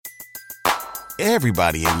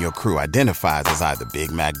Everybody in your crew identifies as either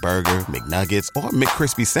Big Mac Burger, McNuggets, or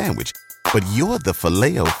McCrispy Sandwich. But you're the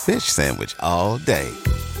Filet-O-Fish Sandwich all day.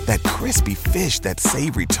 That crispy fish, that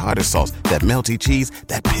savory tartar sauce, that melty cheese,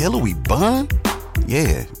 that pillowy bun.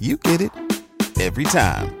 Yeah, you get it. Every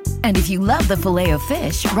time. And if you love the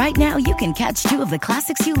Filet-O-Fish, right now you can catch two of the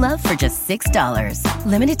classics you love for just $6.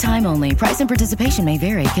 Limited time only. Price and participation may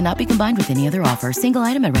vary. Cannot be combined with any other offer. Single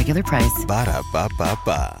item at regular price.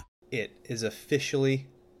 Ba-da-ba-ba-ba. It is officially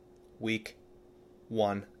week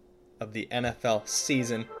 1 of the NFL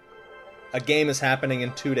season. A game is happening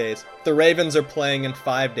in 2 days. The Ravens are playing in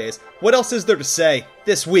 5 days. What else is there to say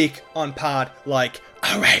this week on Pod Like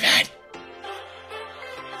a Raven?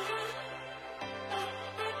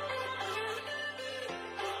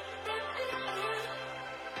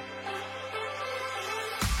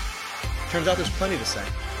 Turns out there's plenty to say.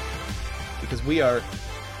 Because we are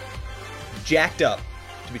jacked up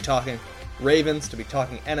to be talking Ravens, to be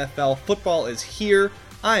talking NFL. Football is here.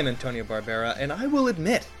 I am Antonio Barbera, and I will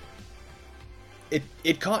admit, it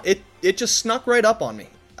just snuck right up on me.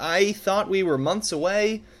 I thought we were months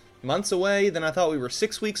away, then I thought we were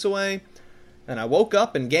 6 weeks away, and I woke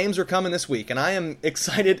up and games were coming this week, and I am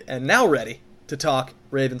excited and now ready to talk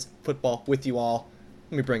Ravens football with you all.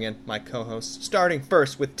 Let me bring in my co-hosts, starting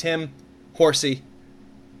first with Tim Horsey.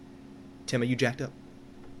 Tim, are you jacked up?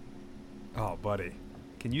 Oh, buddy.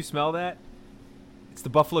 Can you smell that? It's the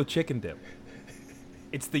buffalo chicken dip.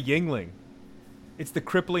 It's the Yingling. It's the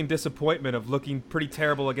crippling disappointment of looking pretty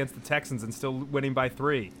terrible against the Texans and still winning by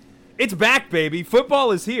 3. It's back, baby.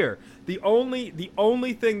 Football is here. The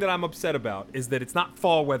only thing that I'm upset about is that it's not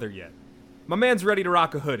fall weather yet. My man's ready to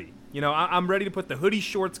rock a hoodie. You know, I'm ready to put the hoodie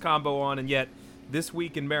shorts combo on, and yet this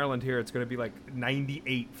week in Maryland here, it's going to be like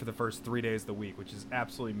 98 for the first 3 days of the week, which is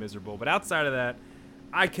absolutely miserable. But outside of that,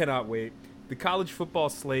 I cannot wait. The college football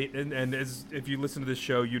slate, and as if you listen to this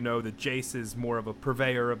show, you know that Jace is more of a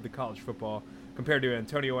purveyor of the college football compared to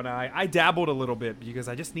Antonio and I. I dabbled a little bit because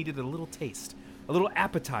I just needed a little taste, a little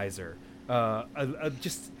appetizer,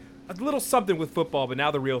 just a little something with football. But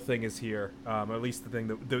now the real thing is here, or at least the thing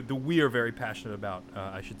that we are very passionate about,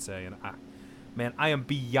 I should say. And I am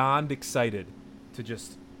beyond excited to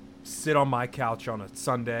just sit on my couch on a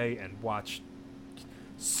Sunday and watch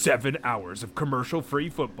 7 hours of commercial-free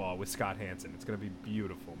football with Scott Hansen. It's going to be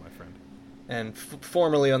beautiful, my friend. And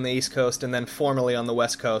formerly on the East Coast, and then formerly on the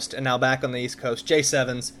West Coast, and now back on the East Coast, Jace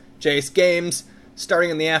Evans. Jace, games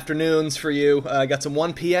starting in the afternoons for you. Got some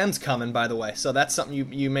 1 p.m.s coming, by the way, so that's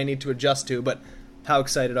something you may need to adjust to, but how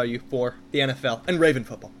excited are you for the NFL and Raven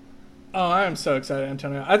football? Oh, I am so excited,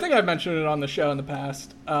 Antonio. I think I've mentioned it on the show in the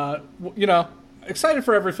past. Excited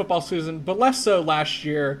for every football season, but less so last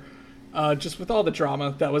year, just with all the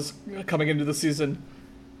drama that was coming into the season.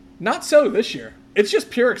 Not so this year. It's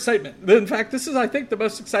just pure excitement. In fact, this is, I think, the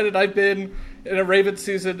most excited I've been in a Ravens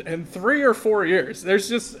season in 3 or 4 years. There's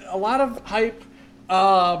just a lot of hype.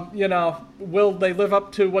 Will they live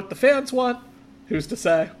up to what the fans want? Who's to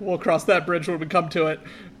say? We'll cross that bridge when we come to it.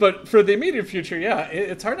 But for the immediate future, yeah,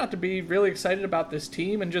 it's hard not to be really excited about this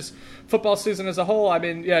team and just football season as a whole. I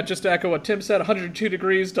mean, yeah, just to echo what Tim said, 102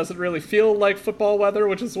 degrees doesn't really feel like football weather,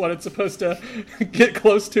 which is what it's supposed to get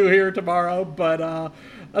close to here tomorrow. But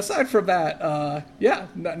aside from that,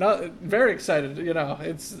 not very excited. You know,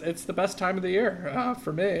 it's the best time of the year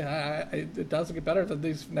for me. It doesn't get better than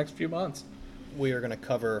these next few months. We are going to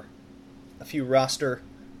cover a few roster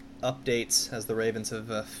updates as the Ravens have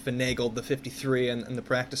finagled the 53 and the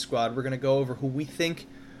practice squad. We're going to go over who we think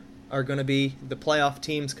are going to be the playoff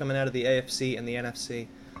teams coming out of the AFC and the NFC.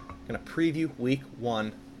 Going to preview week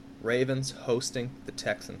 1, Ravens hosting the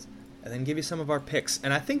Texans, and then give you some of our picks.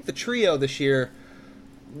 And I think the trio this year,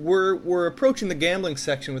 we're approaching the gambling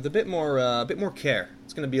section with a bit more care.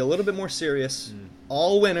 It's going to be a little bit more serious.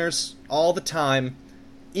 All winners, all the time.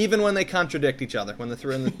 Even when they contradict each other, when the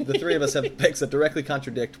three of us have picks that directly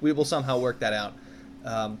contradict, we will somehow work that out.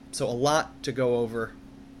 So a lot to go over.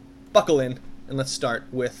 Buckle in, and let's start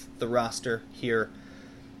with the roster here.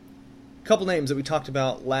 A couple names that we talked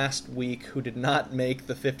about last week who did not make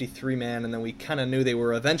the 53-man, and then we kind of knew they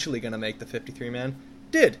were eventually going to make the 53-man.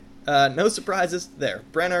 Did. No surprises there.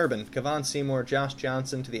 Brent Urban, Kevon Seymour, Josh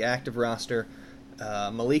Johnson to the active roster.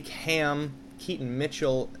 Malik Ham, Keaton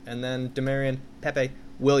Mitchell, and then Demarion Pepe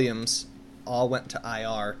Williams all went to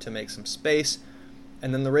IR to make some space.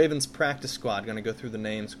 And then the Ravens practice squad, going to go through the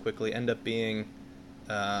names quickly, end up being,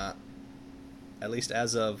 at least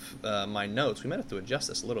as of my notes, we might have to adjust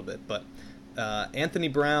this a little bit, but Anthony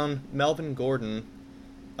Brown, Melvin Gordon,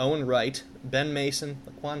 Owen Wright, Ben Mason,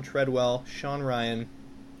 Laquan Treadwell, Sean Ryan,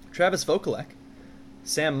 Travis Vokalek,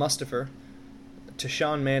 Sam Mustipher,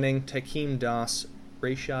 Tashawn Manning, Tykeem Doss,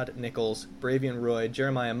 Rashad Nichols, Bravion Roy,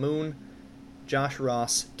 Jeremiah Moon, Josh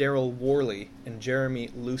Ross, Daryl Worley, and Jeremy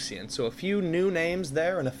Lucian. So a few new names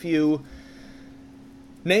there and a few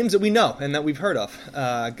names that we know and that we've heard of.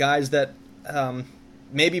 Guys that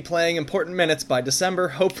may be playing important minutes by December.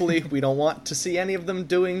 Hopefully we don't want to see any of them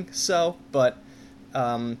doing so, but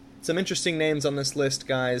some interesting names on this list,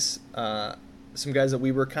 guys. Some guys that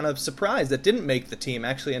we were kind of surprised that didn't make the team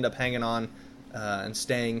actually end up hanging on and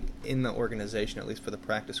staying in the organization, at least for the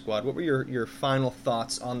practice squad. What were your final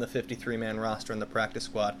thoughts on the 53-man roster and the practice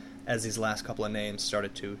squad as these last couple of names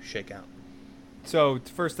started to shake out? So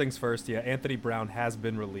first things first, yeah, Anthony Brown has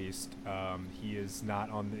been released. He is not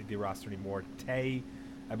on the roster anymore. I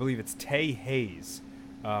believe it's Tay Hayes,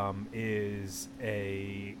 is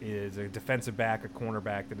a defensive back, a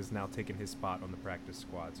cornerback that has now taken his spot on the practice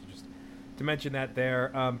squad. So just to mention that there.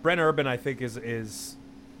 Brent Urban, I think, is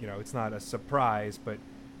it's not a surprise, but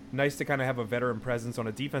nice to kind of have a veteran presence on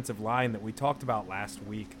a defensive line that we talked about last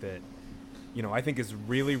week that, I think is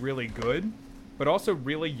really, really good, but also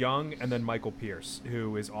really young. And then Michael Pierce,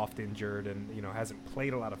 who is oft injured and, hasn't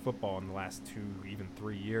played a lot of football in the last 2, even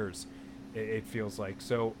 3 years, it feels like.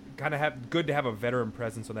 So kind of good to have a veteran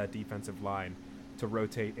presence on that defensive line to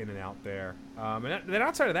rotate in and out there. And then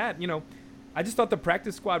outside of that, I just thought the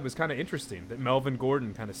practice squad was kind of interesting, that Melvin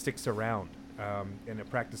Gordon kind of sticks around in a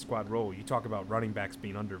practice squad role. You talk about running backs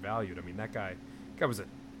being undervalued. I mean, that guy was a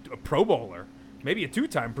Pro Bowler, maybe a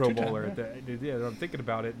two-time Pro Bowler. Yeah. I'm thinking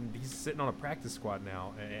about it, and he's sitting on a practice squad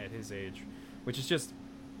now at his age, which is just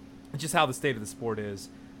how the state of the sport is.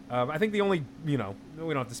 I think the only, we don't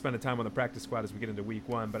have to spend the time on the practice squad as we get into week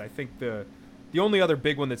one, but I think the only other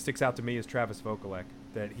big one that sticks out to me is Travis Vokolek,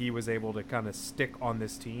 that he was able to kind of stick on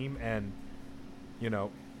this team. And,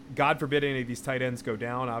 God forbid any of these tight ends go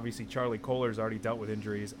down. Obviously, Charlie Kohler's already dealt with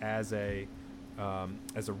injuries as a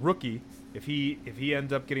rookie. If he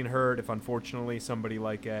ends up getting hurt, if unfortunately somebody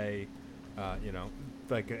like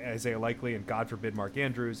like Isaiah Likely and God forbid Mark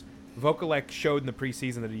Andrews, Vokolek showed in the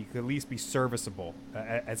preseason that he could at least be serviceable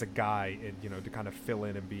as a guy, and, to kind of fill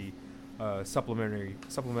in and be a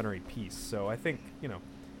supplementary piece. So I think,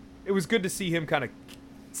 it was good to see him kind of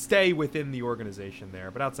stay within the organization there.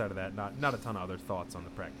 But outside of that, not a ton of other thoughts on the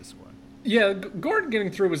practice squad. Yeah, Gordon getting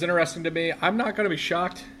through was interesting to me. I'm not going to be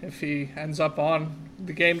shocked if he ends up on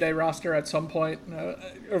the game day roster at some point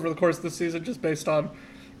over the course of the season, just based on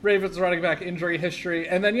Ravens running back injury history.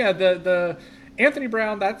 And then, yeah, the Anthony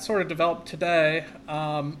Brown, that sort of developed today.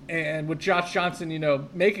 And with Josh Johnson,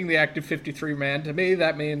 making the active 53-man, to me,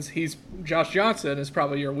 that means Josh Johnson is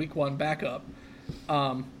probably your week one backup.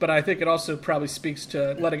 But I think it also probably speaks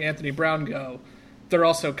to letting Anthony Brown go. They're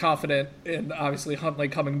also confident in, obviously, Huntley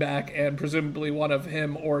coming back and presumably one of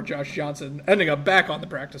him or Josh Johnson ending up back on the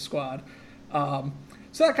practice squad. So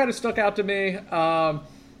that kind of stuck out to me.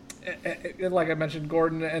 Like I mentioned,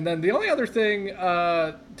 Gordon. And then the only other thing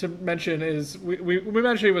to mention is we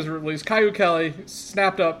mentioned he was released. Kyu Kelly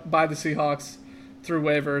snapped up by the Seahawks through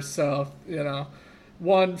waivers. So,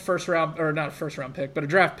 one not first round pick, but a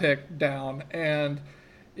draft pick down. And,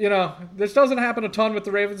 this doesn't happen a ton with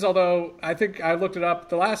the Ravens, although I think I looked it up.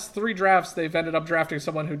 The last 3 drafts, they've ended up drafting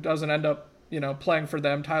someone who doesn't end up, playing for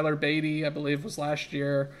them. Tyler Beatty, I believe, was last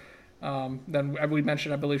year. Then we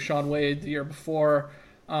mentioned, I believe, Sean Wade the year before.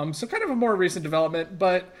 So kind of a more recent development,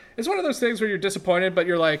 but it's one of those things where you're disappointed, but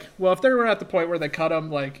you're like, well, if they were at the point where they cut him,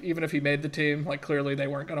 like, even if he made the team, like, clearly they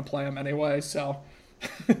weren't going to play him anyway. So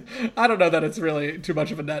I don't know that it's really too much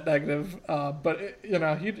of a net negative, but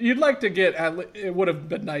you'd like to get it would have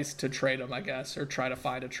been nice to trade him, I guess, or try to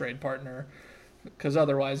find a trade partner, because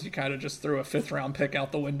otherwise you kind of just threw a 5th round pick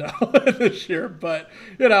out the window this year. But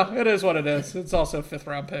it is what it is. It's also a 5th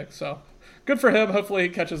round pick, so good for him. Hopefully he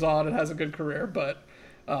catches on and has a good career. But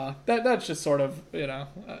that's just sort of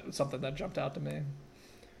something that jumped out to me.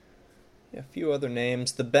 Yeah, a few other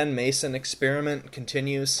names. The Ben Mason experiment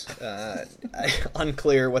continues.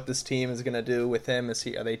 Unclear what this team is going to do with him.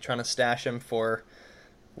 Are they trying to stash him for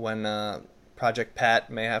when Project Pat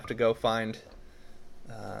may have to go find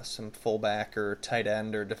some fullback or tight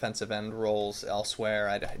end or defensive end roles elsewhere?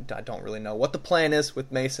 I don't really know what the plan is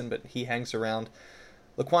with Mason, but he hangs around.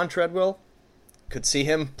 Laquan Treadwell, could see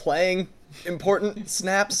him playing important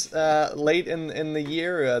snaps late in the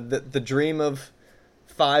year. The dream of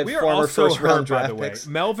 5 former first-round draft picks.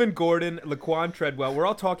 Melvin Gordon, Laquan Treadwell. We're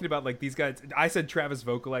all talking about, like, these guys. I said Travis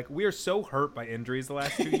Vokolek. We are so hurt by injuries the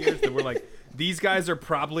last 2 years that we're like, these guys are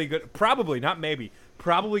probably good. Probably, not maybe.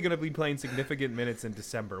 Probably going to be playing significant minutes in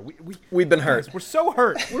December. We've been hurt. We're so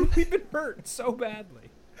hurt. We've been hurt so badly.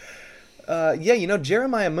 Yeah,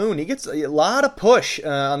 Jeremiah Moon, he gets a lot of push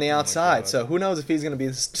on the outside, so who knows if he's going to be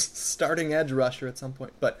the starting edge rusher at some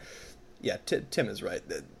point. But, yeah, Tim is right.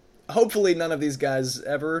 Hopefully none of these guys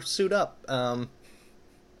ever suit up.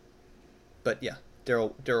 But, yeah,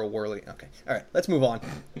 Daryl Worley. Okay, all right, let's move on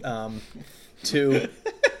to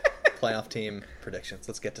playoff team predictions.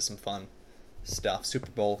 Let's get to some fun stuff.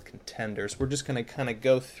 Super Bowl contenders. We're just going to kind of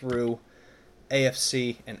go through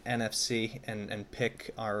AFC and NFC and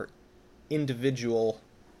pick our individual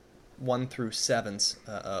 1 through 7s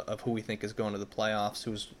of who we think is going to the playoffs,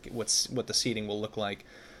 what the seeding will look like,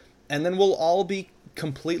 and then we'll all be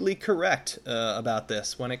completely correct about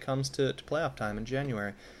this when it comes to playoff time in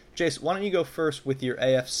January. Jace, why don't you go first with your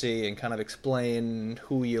AFC and kind of explain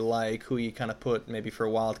who you like, who you kind of put maybe for a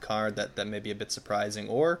wild card that may be a bit surprising,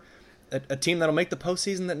 or a team that'll make the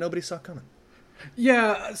postseason that nobody saw coming.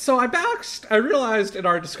 Yeah, so I realized in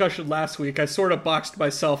our discussion last week, I sort of boxed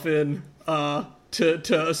myself in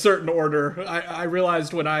to a certain order. I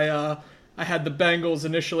realized when I had the Bengals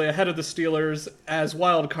initially ahead of the Steelers as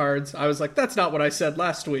wild cards, I was like, that's not what I said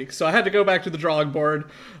last week. So I had to go back to the drawing board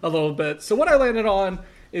a little bit. So what I landed on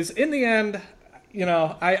is, in the end,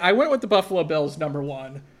 I went with the Buffalo Bills number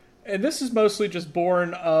 1. And this is mostly just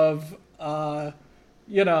born of... I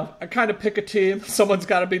kind of pick a team. Someone's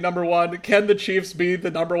got to be number 1. Can the Chiefs be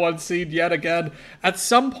the number 1 seed yet again? At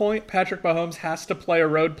some point, Patrick Mahomes has to play a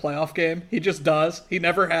road playoff game. He just does. He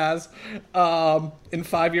never has. In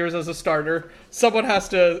 5 years as a starter, someone has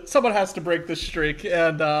to break this streak.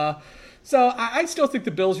 And so I still think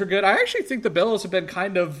the Bills are good. I actually think the Bills have been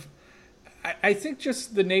kind of... I think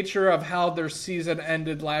just the nature of how their season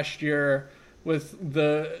ended last year, with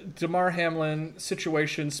the Damar Hamlin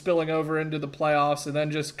situation spilling over into the playoffs and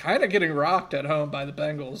then just kind of getting rocked at home by the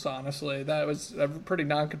Bengals, honestly. That was a pretty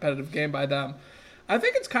non-competitive game by them. I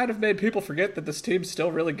think it's kind of made people forget that this team's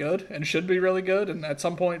still really good and should be really good, and at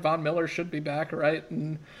some point Von Miller should be back, right?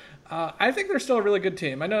 And I think they're still a really good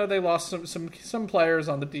team. I know they lost some players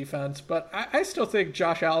on the defense, but I still think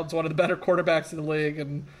Josh Allen's one of the better quarterbacks in the league,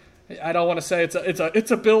 and I don't want to say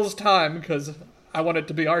it's a Bills time, because I want it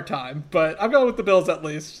to be our time, but I'm going with the Bills at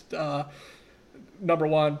least, number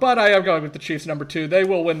 1. But I am going with the Chiefs number 2. They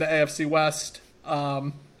will win the AFC West.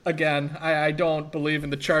 Again, I don't believe in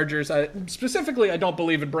the Chargers. Specifically, I don't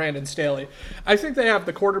believe in Brandon Staley. I think they have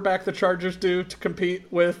the quarterback the Chargers do to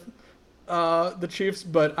compete with the Chiefs,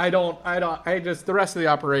 but the rest of the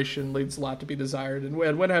operation leaves a lot to be desired. And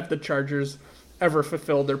when have the Chargers ever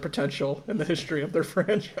fulfilled their potential in the history of their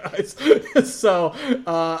franchise? So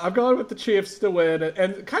I'm going with the Chiefs to win,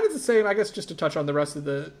 and kind of the same, I guess, just to touch on the rest of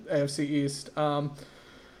the AFC East. I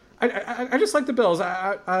just like the Bills.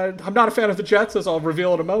 I'm not a fan of the Jets, as I'll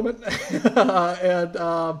reveal in a moment.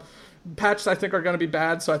 And Pats, I think, are going to be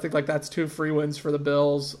bad, so I think that's 2 free wins for the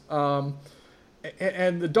Bills.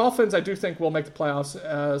 And the Dolphins, I do think, will make the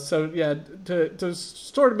playoffs. So yeah, to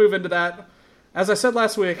sort of move into that, as I said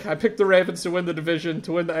last week, I picked the Ravens to win the division,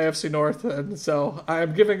 to win the AFC North, and so I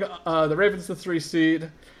am giving the Ravens the 3 seed,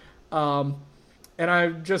 and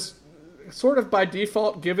I'm just sort of by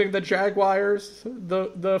default giving the Jaguars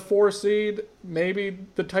the 4 seed. Maybe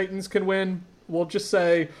the Titans can win. We'll just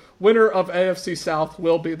say winner of AFC South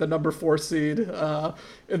will be the number 4 seed in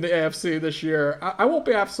the AFC this year. I won't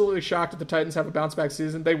be absolutely shocked if the Titans have a bounce back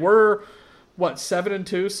season. They were 7-2,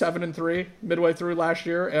 7-3 midway through last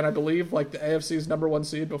year, and I believe the AFC's number 1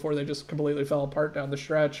 seed before they just completely fell apart down the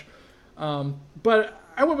stretch. But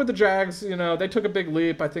I went with the Jags. They took a big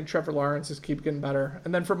leap. I think Trevor Lawrence is keep getting better.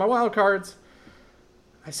 And then for my wild cards,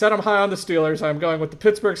 I said I'm high on the Steelers. I'm going with the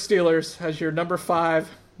Pittsburgh Steelers as your number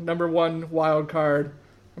 5, number 1 wild card.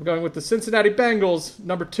 I'm going with the Cincinnati Bengals,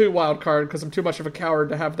 number 2 wild card, because I'm too much of a coward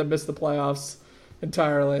to have them miss the playoffs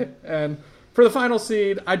entirely. And for the final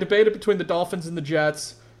seed, I debated between the Dolphins and the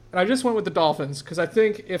Jets, and I just went with the Dolphins, because I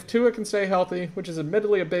think if Tua can stay healthy, which is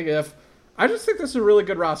admittedly a big if, I just think this is a really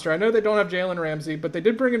good roster. I know they don't have Jalen Ramsey, but they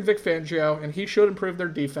did bring in Vic Fangio, and he should improve their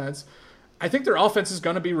defense. I think their offense is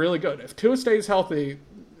going to be really good. If Tua stays healthy,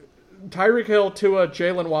 Tyreek Hill, Tua,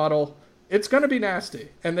 Jalen Waddle, it's going to be nasty.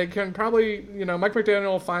 And they can probably, Mike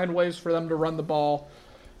McDaniel will find ways for them to run the ball.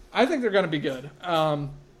 I think they're going to be good.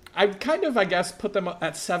 I kind of, I guess, put them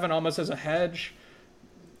at 7 almost as a hedge.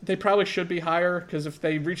 They probably should be higher, because if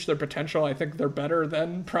they reach their potential, I think they're better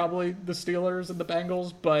than probably the Steelers and the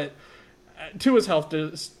Bengals. But Tua's health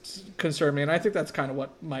does concern me, and I think that's kind of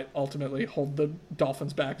what might ultimately hold the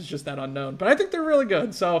Dolphins back, is just that unknown. But I think they're really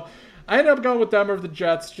good. So I ended up going with them over the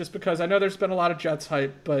Jets, just because I know there's been a lot of Jets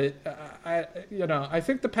hype. But, I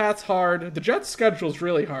think the path's hard. The Jets' schedule's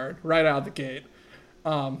really hard right out of the gate.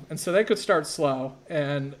 And so they could start slow,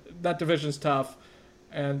 and that division's tough.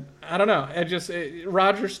 And I don't know.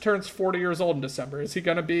 Rodgers turns 40 years old in December. Is he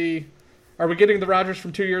going to be? Are we getting the Rodgers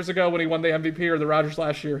from 2 years ago when he won the MVP, or the Rodgers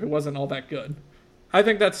last year who wasn't all that good? I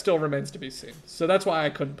think that still remains to be seen. So that's why I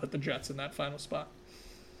couldn't put the Jets in that final spot.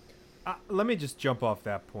 Let me just jump off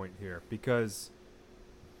that point here, because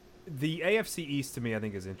the AFC East to me I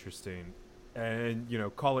think is interesting. And,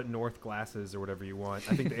 call it North glasses or whatever you want.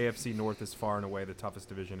 I think the AFC North is far and away the toughest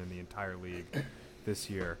division in the entire league this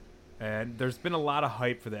year. And there's been a lot of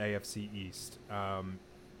hype for the AFC East.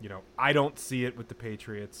 I don't see it with the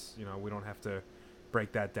Patriots. We don't have to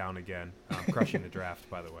break that down again. Crushing the draft,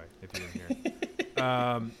 by the way, if you didn't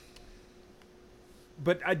hear.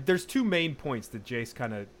 But there's two main points that Jace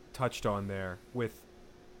kind of touched on there.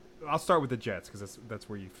 I'll start with the Jets because that's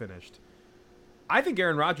where you finished. I think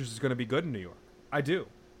Aaron Rodgers is going to be good in New York. I do.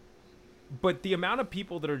 But the amount of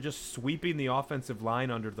people that are just sweeping the offensive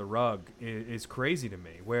line under the rug is crazy to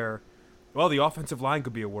me. Where, the offensive line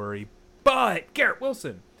could be a worry, but Garrett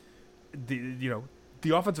Wilson. The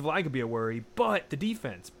offensive line could be a worry, but the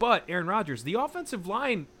defense. But Aaron Rodgers. The offensive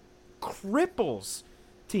line cripples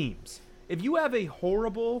teams. If you have a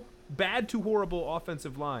bad to horrible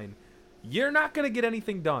offensive line, you're not going to get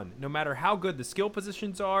anything done, no matter how good the skill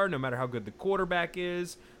positions are, no matter how good the quarterback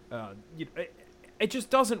is. It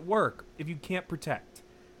just doesn't work if you can't protect.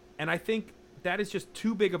 And I think that is just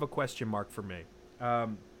too big of a question mark for me, to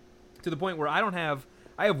the point where I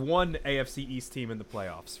have one AFC East team in the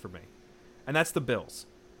playoffs for me, and that's the Bills.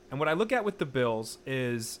 And what I look at with the Bills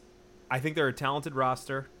is I think they're a talented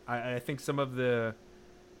roster. I think some of the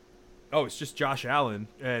it's just Josh Allen,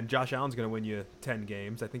 and Josh Allen's going to win you 10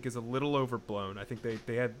 games, I think is a little overblown. I think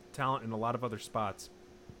they had talent in a lot of other spots,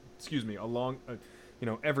 along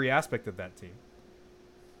every aspect of that team.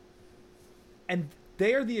 And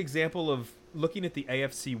they are the example of looking at the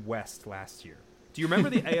AFC West last year. Do you remember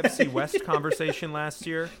the AFC West conversation last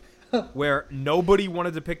year where nobody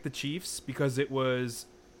wanted to pick the Chiefs because it was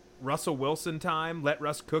Russell Wilson time, let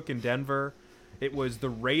Russ cook in Denver. It was the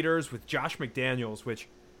Raiders with Josh McDaniels, which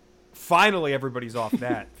finally everybody's off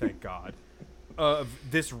that, thank God.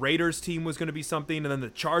 This Raiders team was going to be something, and then the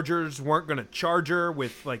Chargers weren't going to charger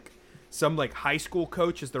with some high school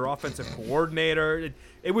coach as their offensive coordinator.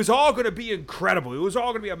 It was all going to be incredible. It was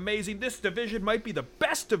all going to be amazing. This division might be the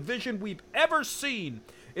best division we've ever seen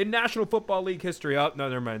in National Football League history. Oh, no,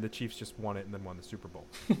 never mind. The Chiefs just won it and then won the Super Bowl.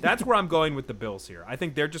 That's where I'm going with the Bills here. I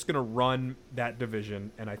think they're just going to run that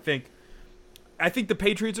division, and I think the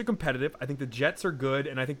Patriots are competitive. I think the Jets are good,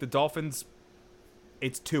 and I think the Dolphins,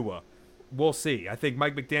 it's Tua. We'll see. I think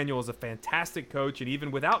Mike McDaniel is a fantastic coach, and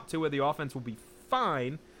even without Tua, the offense will be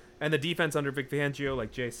fine. And the defense under Vic Fangio,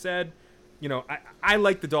 like Jay said, I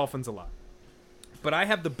like the Dolphins a lot. But I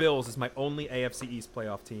have the Bills as my only AFC East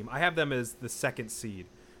playoff team. I have them as the second seed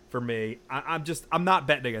for me. I'm not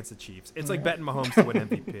betting against the Chiefs. It's like betting Mahomes to win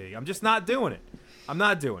MVP. I'm just not doing it. I'm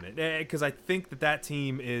not doing it because I think that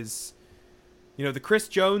team is, the Chris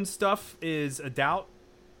Jones stuff is a doubt.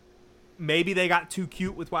 Maybe they got too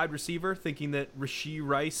cute with wide receiver, thinking that Rashee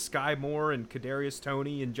Rice, Sky Moore, and Kadarius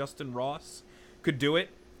Toney and Justin Ross could do it.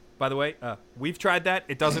 By the way, we've tried that.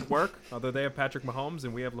 It doesn't work, although they have Patrick Mahomes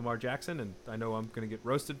and we have Lamar Jackson, and I know I'm going to get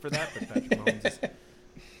roasted for that, but Patrick Mahomes is,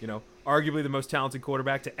 arguably the most talented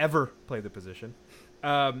quarterback to ever play the position.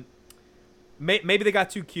 Maybe they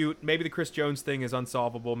got too cute. Maybe the Chris Jones thing is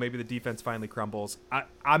unsolvable. Maybe the defense finally crumbles.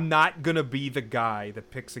 I'm not going to be the guy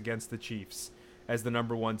that picks against the Chiefs as the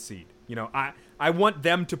number one seed. I want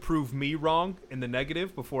them to prove me wrong in the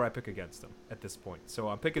negative before I pick against them at this point. So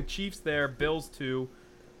I'm picking Chiefs there, Bills 2.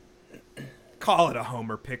 Call it a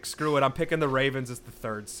homer pick. Screw it. I'm picking the Ravens as the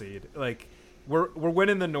third seed. We're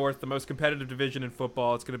winning the North, the most competitive division in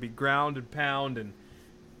football. It's going to be ground and pound and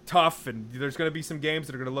tough, and there's going to be some games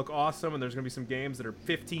that are going to look awesome, and there's going to be some games that are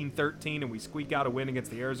 15-13, and we squeak out a win against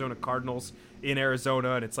the Arizona Cardinals in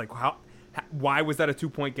Arizona, and it's why was that a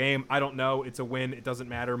 2-point game? I don't know. It's a win. It doesn't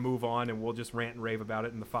matter. Move on, and we'll just rant and rave about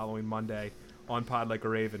it in the following Monday on Pod Like a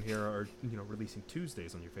Raven here, or releasing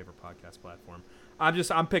Tuesdays on your favorite podcast platform.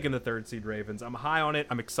 I'm picking the third seed Ravens. I'm high on it.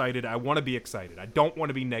 I'm excited. I want to be excited. I don't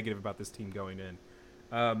want to be negative about this team going in.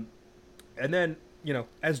 And then,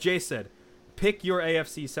 as Jay said, pick your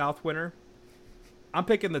AFC South winner. I'm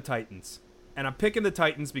picking the Titans. And I'm picking the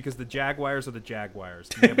Titans because the Jaguars are the Jaguars.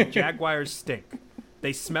 The Jaguars stink.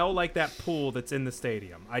 They smell like that pool that's in the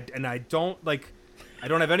stadium. I don't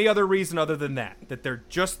have any other reason other than that they're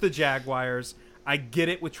just the Jaguars. I get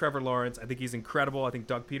it with Trevor Lawrence. I think he's incredible. I think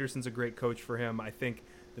Doug Peterson's a great coach for him. I think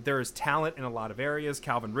that there is talent in a lot of areas.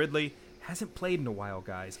 Calvin Ridley hasn't played in a while,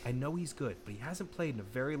 guys. I know he's good, but he hasn't played in a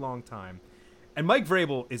very long time. And Mike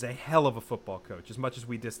Vrabel is a hell of a football coach, as much as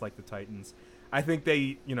we dislike the Titans. I think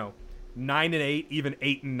they, 9-8, even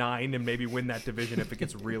 8-9, and maybe win that division if it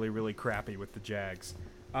gets really, really crappy with the Jags.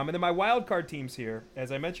 And then my wild card teams here,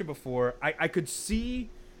 as I mentioned before, I could see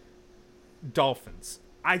Dolphins.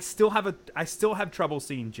 I still have trouble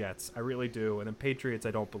seeing Jets. I really do. And then Patriots,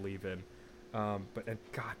 I don't believe in. But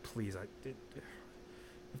God, please, if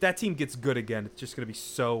that team gets good again, it's just going to be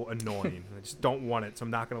so annoying. I just don't want it, so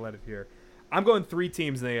I'm not going to let it here. I'm going 3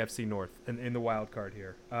 teams in the AFC North in the wild card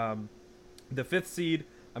here. The 5th seed,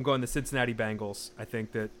 I'm going the Cincinnati Bengals. I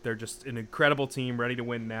think that they're just an incredible team, ready to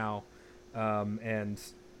win now. They're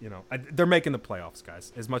making the playoffs,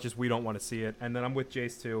 guys, as much as we don't want to see it. And then I'm with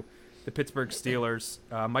Jace, too. The Pittsburgh Steelers.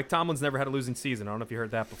 Mike Tomlin's never had a losing season. I don't know if you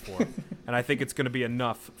heard that before. And I think it's going to be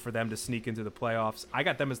enough for them to sneak into the playoffs. I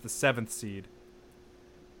got them as the 7th seed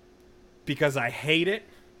because I hate it.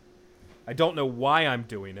 I don't know why I'm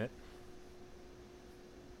doing it.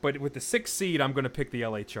 But with the 6th seed, I'm going to pick the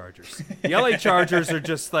LA Chargers. The LA Chargers are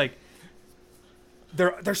just like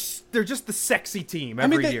they're just the sexy team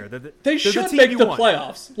every year. They should make the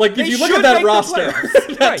playoffs. Like if you look at that roster,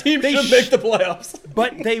 that team should make the playoffs.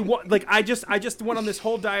 But they I just went on this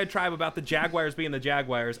whole diatribe about the Jaguars being the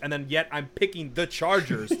Jaguars, and then yet I'm picking the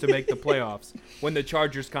Chargers to make the playoffs when the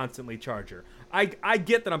Chargers constantly Charger. I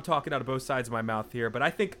get that I'm talking out of both sides of my mouth here, but I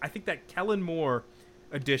think that Kellen Moore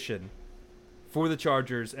addition for the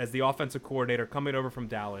Chargers as the offensive coordinator coming over from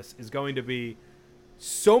Dallas is going to be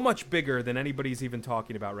so much bigger than anybody's even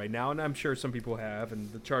talking about right now, and I'm sure some people have,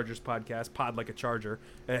 and the Chargers podcast, Pod Like a Charger,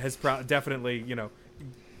 has definitely,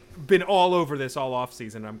 been all over this all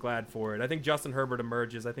offseason. I'm glad for it. I think Justin Herbert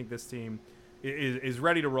emerges. I think this team is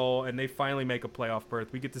ready to roll, and they finally make a playoff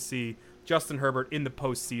berth. We get to see Justin Herbert in the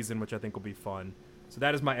postseason, which I think will be fun. So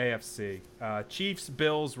that is my AFC. Chiefs,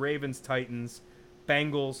 Bills, Ravens, Titans,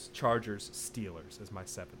 Bengals, Chargers, Steelers is my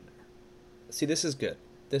 7 there. See, this is good.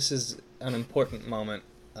 This is an important moment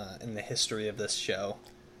in the history of this show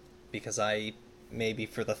because I, maybe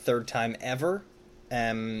for the 3rd time ever,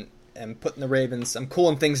 am putting the Ravens. I'm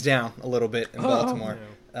cooling things down a little bit in Baltimore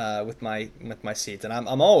with my seeds, and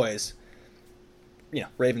I'm always,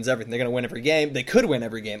 Ravens everything. They're going to win every game. They could win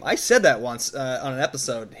every game. I said that once on an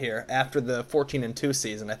episode here after the 14-2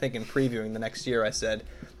 season. I think in previewing the next year, I said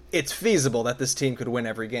it's feasible that this team could win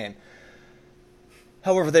every game.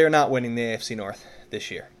 However, they are not winning the AFC North this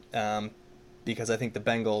year because I think the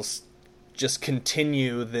Bengals just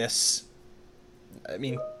continue this,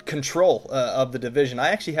 control of the division. I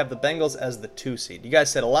actually have the Bengals as the 2 seed. You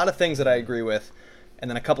guys said a lot of things that I agree with and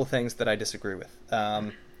then a couple things that I disagree with.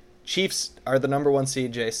 Chiefs are the number 1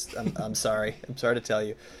 seed, Jace. I'm sorry. I'm sorry to tell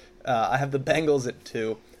you. I have the Bengals at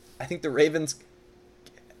 2. I think the Ravens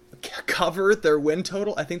cover their win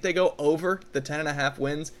total. I think they go over the 10.5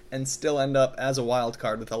 wins and still end up as a wild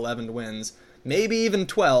card with 11 wins, maybe even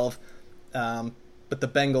 12. But the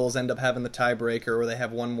Bengals end up having the tiebreaker where they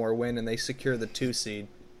have one more win and they secure the 2 seed.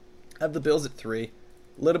 I have the Bills at 3. A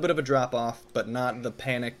little bit of a drop off, but not the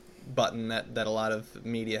panic button that a lot of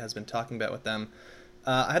media has been talking about with them.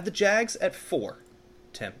 I have the Jags at 4,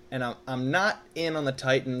 Tim, and I'm not in on the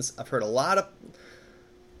Titans. I've heard a lot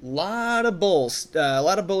of bullish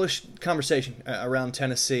conversation around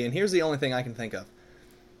Tennessee, and here's the only thing I can think of.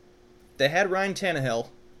 They had Ryan Tannehill,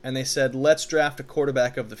 and they said, let's draft a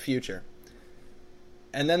quarterback of the future.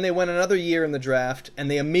 And then they went another year in the draft, and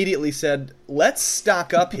they immediately said, let's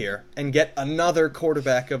stock up here and get another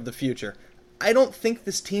quarterback of the future. I don't think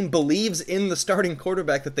this team believes in the starting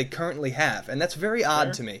quarterback that they currently have, and that's very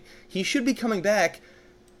odd to me. He should be coming back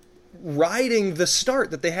riding the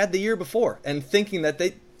start that they had the year before and thinking that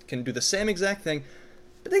they can do the same exact thing.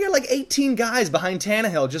 But they got like 18 guys behind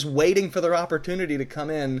Tannehill just waiting for their opportunity to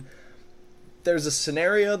come in. There's a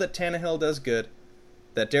scenario that Tannehill does good,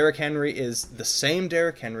 that Derrick Henry is the same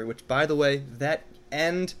Derrick Henry, which, by the way, that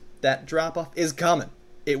drop-off is coming.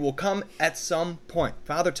 It will come at some point.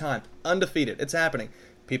 Father Time, undefeated. It's happening.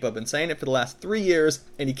 People have been saying it for the last 3 years,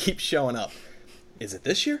 and he keeps showing up. Is it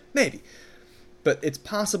this year? Maybe. But it's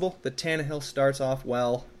possible that Tannehill starts off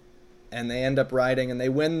well, and they end up riding, and they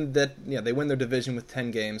win their division with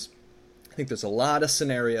 10 games. I think there's a lot of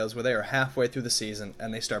scenarios where they are halfway through the season,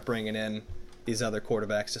 and they start bringing in these other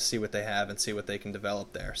quarterbacks to see what they have and see what they can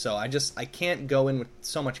develop there. So I can't go in with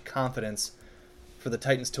so much confidence for the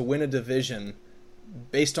Titans to win a division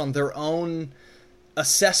based on their own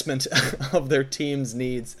assessment of their team's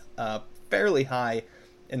needs fairly high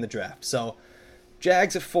in the draft. So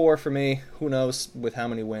Jags at 4 for me. Who knows with how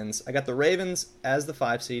many wins. I got the Ravens as the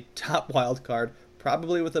 5 seed, top wild card,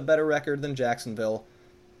 probably with a better record than Jacksonville,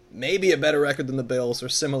 maybe a better record than the Bills or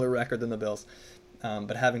similar record than the Bills,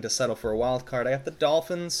 but having to settle for a wild card. I have the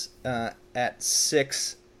Dolphins at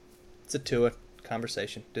 6. It's a Tua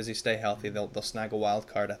conversation. Does he stay healthy? They'll snag a wild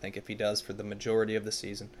card, I think, if he does for the majority of the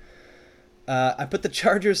season. I put the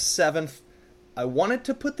Chargers 7th. I wanted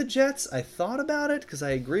to put the Jets. I thought about it because I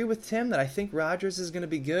agree with Tim that I think Rodgers is going to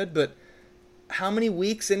be good, but how many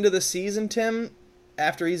weeks into the season, Tim,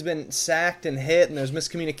 after he's been sacked and hit and there's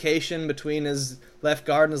miscommunication between his left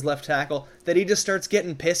guard and his left tackle, that he just starts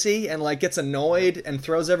getting pissy and like gets annoyed and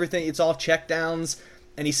throws everything? It's all checkdowns,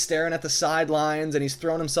 and he's staring at the sidelines and he's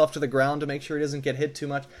throwing himself to the ground to make sure he doesn't get hit too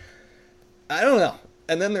much. I don't know.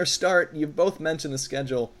 And then their start, you've both mentioned the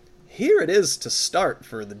schedule. Here it is to start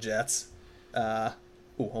for the Jets.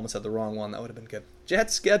 Almost had the wrong one. That would have been good.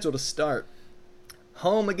 Jets schedule to start.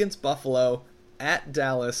 Home against Buffalo, at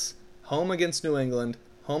Dallas, home against New England,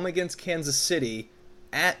 home against Kansas City,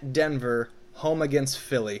 at Denver, home against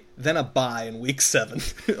Philly, then a bye in week 7.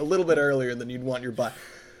 A little bit earlier than you'd want your bye.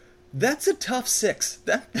 That's a tough 6.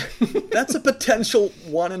 That's a potential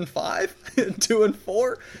 1-5,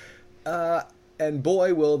 2-4. And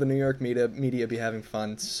boy, will the New York media be having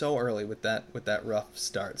fun so early with that rough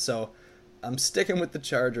start. So I'm sticking with the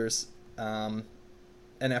Chargers. And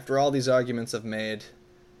after all these arguments I've made,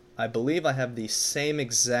 I believe I have the same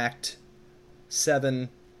exact 7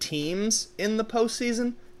 teams in the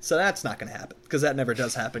postseason. So that's not going to happen, because that never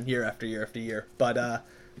does happen year after year after year.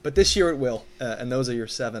 But this year it will, and those are your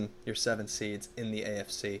seven seeds in the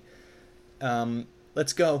AFC.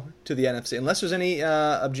 Let's go to the NFC. Unless there's any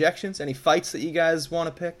objections, any fights that you guys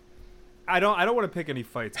want to pick. I don't want to pick any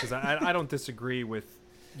fights because I don't disagree with,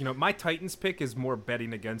 my Titans pick is more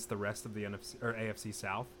betting against the rest of the NFC or AFC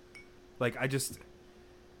South. Like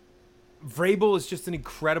Vrabel is just an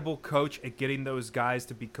incredible coach at getting those guys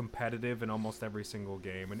to be competitive in almost every single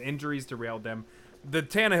game, and injuries derailed them. The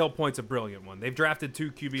Tannehill point's a brilliant one. They've drafted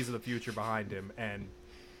 2 QBs of the future behind him, and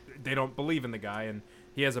they don't believe in the guy, and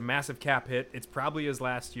he has a massive cap hit. It's probably his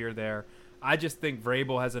last year there. I just think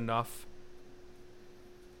Vrabel has enough.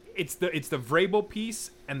 It's the Vrabel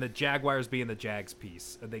piece and the Jaguars being the Jags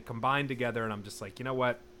piece. They combine together, and I'm just like, you know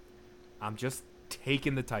what? I'm just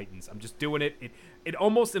taking the Titans. I'm just doing it. It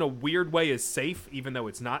almost in a weird way is safe, even though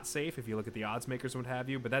it's not safe if you look at the odds makers and what have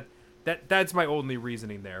you. But that's my only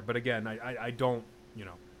reasoning there. But again, I don't,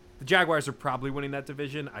 the Jaguars are probably winning that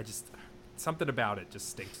division. Something about it just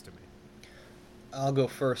stinks to me. I'll go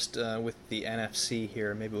first with the NFC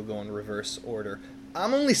here. Maybe we'll go in reverse order.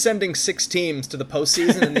 I'm only sending 6 teams to the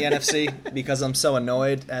postseason in the NFC because I'm so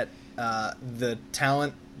annoyed at the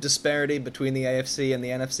talent disparity between the AFC and the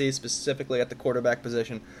NFC, specifically at the quarterback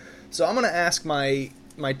position. So I'm going to ask my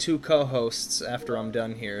 2 co-hosts after I'm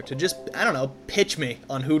done here to just, pitch me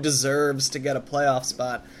on who deserves to get a playoff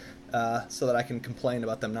spot so that I can complain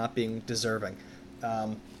about them not being deserving.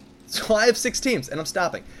 So I have 6 teams, and I'm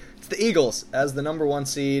stopping. It's the Eagles as the number 1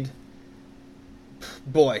 seed.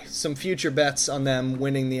 Boy, some future bets on them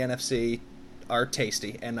winning the NFC are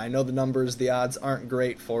tasty, and I know the odds aren't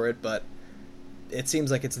great for it, but it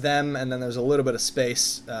seems like it's them, and then there's a little bit of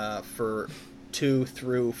space for 2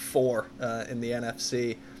 through 4 in the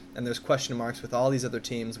NFC, and there's question marks with all these other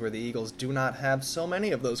teams where the Eagles do not have so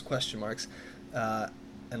many of those question marks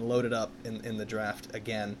and loaded up in the draft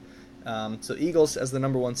again. So Eagles as the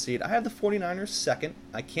number 1 seed. I have the 49ers second.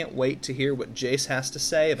 I can't wait to hear what Jace has to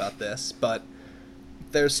say about this, but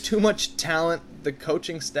there's too much talent. The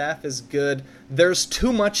coaching staff is good. There's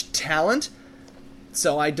too much talent,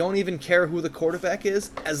 so I don't even care who the quarterback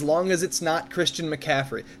is as long as it's not Christian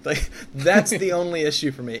McCaffrey. Like, that's the only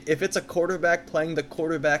issue for me. If it's a quarterback playing the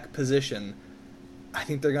quarterback position, I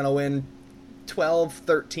think they're going to win 12,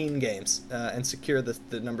 13 games and secure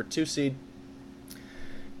the number 2 seed.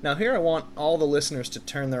 Now here I want all the listeners to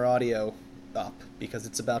turn their audio up because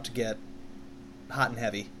it's about to get hot and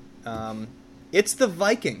heavy. It's the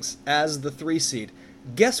Vikings as the 3 seed.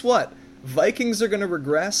 Guess what? Vikings are going to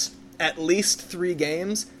regress at least 3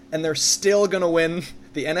 games, and they're still going to win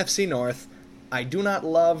the NFC North. I do not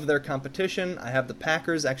love their competition. I have the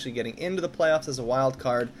Packers actually getting into the playoffs as a wild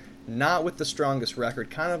card, not with the strongest record,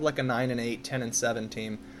 kind of like a 9-8, 10-7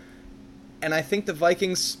 team. And I think the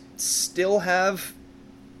Vikings still have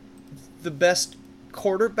the best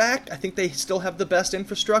quarterback. I think they still have the best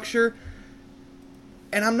infrastructure.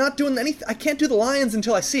 And I'm not doing anything. I can't do the Lions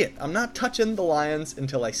until I see it. I'm not touching the Lions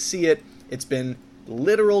until I see it. It's been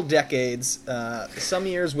literal decades, some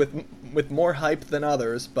years with more hype than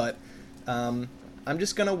others, but I'm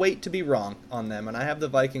just going to wait to be wrong on them. And I have the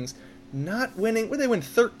Vikings not winning. They win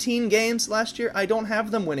 13 games last year? I don't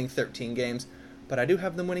have them winning 13 games, but I do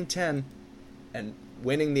have them winning 10 and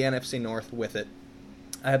winning the NFC North with it.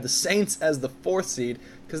 I have the Saints as the 4th seed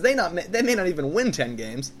because they may not even win 10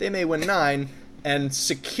 games. They may win 9, and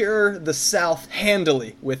secure the South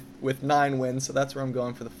handily with 9 wins. So that's where I'm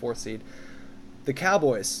going for the 4th seed. The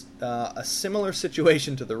Cowboys, a similar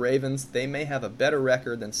situation to the Ravens. They may have a better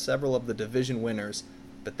record than several of the division winners,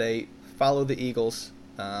 but they follow the Eagles,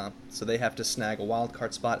 so they have to snag a wild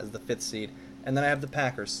card spot as the 5th seed. And then I have the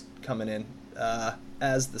Packers coming in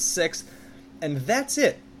as the 6th. And that's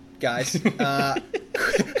it, guys.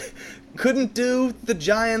 Couldn't do the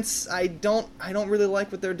Giants. I don't really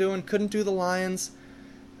like what they're doing. Couldn't do the Lions.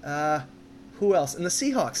 Who else? And the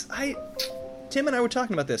Seahawks. Tim and I were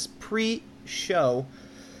talking about this pre-show.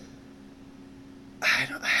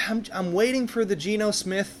 I'm waiting for the Geno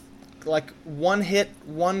Smith one-hit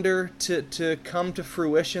wonder to come to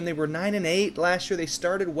fruition. They were 9-8 last year. They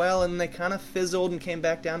started well and they kind of fizzled and came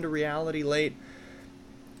back down to reality late.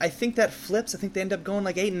 I think that flips. I think they end up going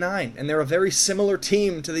 8-9, and they're a very similar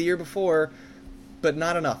team to the year before, but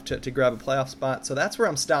not enough to grab a playoff spot. So that's where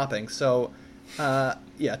I'm stopping. So,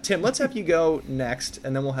 Tim, let's have you go next,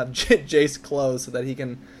 and then we'll have Jace close so that he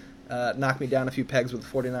can knock me down a few pegs with the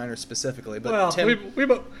 49ers specifically. But well, Tim,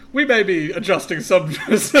 we may be adjusting some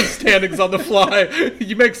standings on the fly.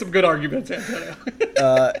 You make some good arguments,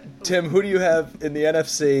 Antonio. Tim, who do you have in the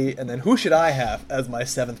NFC, and then who should I have as my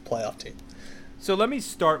 7th playoff team? So let me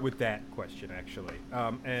start with that question, actually.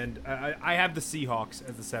 And I have the Seahawks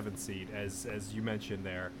as the 7th seed, as you mentioned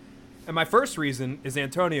there. And my first reason is,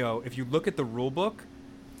 Antonio, if you look at the rule book,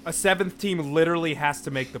 a 7th team literally has to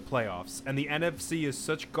make the playoffs. And the NFC is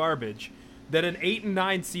such garbage that an 8-9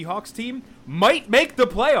 Seahawks team might make the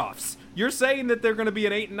playoffs. You're saying that they're going to be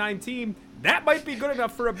an 8-9 team. That might be good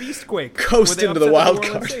enough for a Beastquake. Coast into the wild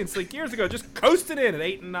card. Saints like years ago, just coasted in at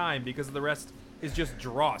 8-9 because the rest is just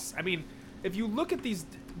dross. I mean, if you look at these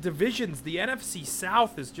divisions, the NFC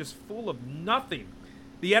South is just full of nothing.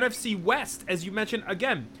 The NFC West, as you mentioned,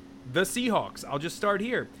 again, the Seahawks. I'll just start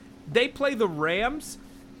here. They play the Rams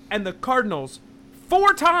and the Cardinals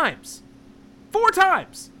 4 times. 4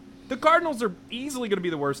 times. The Cardinals are easily going to be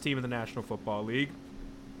the worst team in the National Football League.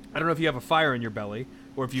 I don't know if you have a fire in your belly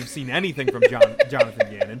or if you've seen anything from Jonathan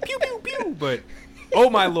Gannon. Pew, pew, pew. But, oh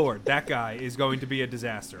my Lord, that guy is going to be a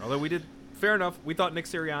disaster. Although we did... Fair enough. We thought Nick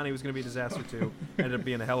Sirianni was going to be a disaster, too. Ended up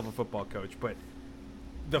being a hell of a football coach. But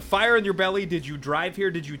the fire in your belly, did you drive here?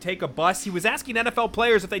 Did you take a bus? He was asking NFL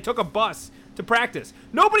players if they took a bus to practice.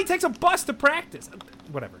 Nobody takes a bus to practice.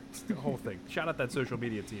 Whatever. It's the whole thing. Shout out that social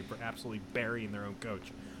media team for absolutely burying their own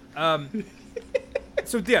coach.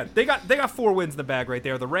 So, yeah, they got 4 wins in the bag right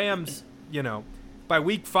there. The Rams, by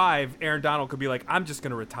week 5, Aaron Donald could be like, I'm just going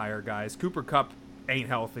to retire, guys. Cooper Kupp ain't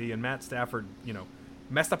healthy, and Matt Stafford,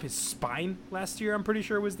 messed up his spine last year, I'm pretty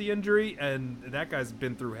sure was the injury, and that guy's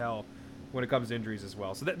been through hell when it comes to injuries as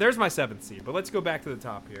well. So there's my 7th seed, but let's go back to the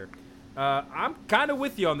top here. I'm kind of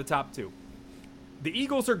with you on the top 2. The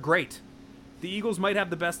Eagles are great. The Eagles might have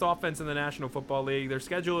the best offense in the National Football League. Their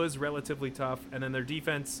schedule is relatively tough, and then their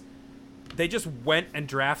defense, they just went and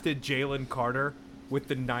drafted Jalen Carter with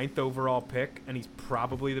the 9th overall pick, and he's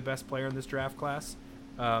probably the best player in this draft class.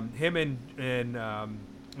 Him and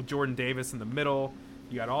Jordan Davis in the middle.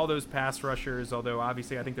 You got all those pass rushers, although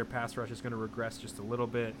obviously I think their pass rush is going to regress just a little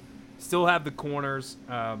bit. Still have the corners.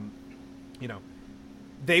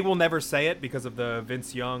 They will never say it because of the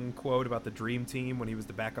Vince Young quote about the dream team when he was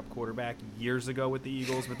the backup quarterback years ago with the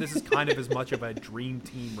Eagles, but this is kind of as much of a dream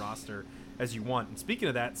team roster as you want. And speaking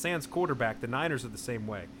of that, sans quarterback, the Niners are the same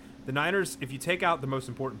way. The Niners, if you take out the most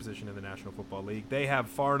important position in the National Football League, they have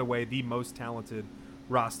far and away the most talented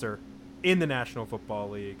roster in the National Football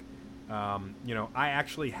League. I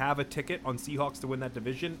actually have a ticket on Seahawks to win that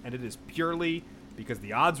division, and it is purely because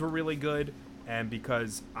the odds were really good and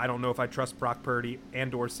because I don't know if I trust Brock Purdy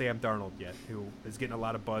and or Sam Darnold yet, who is getting a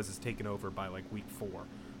lot of buzz, is taken over by week 4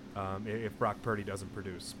 if Brock Purdy doesn't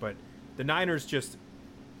produce. But the Niners just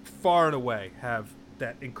far and away have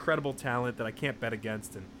that incredible talent that I can't bet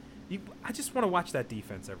against, and I just want to watch that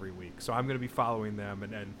defense every week. So I'm going to be following them,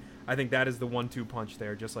 and I think that is the 1-2 punch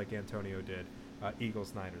there, just like Antonio did.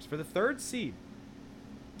 Eagles-Niners. For the 3rd seed,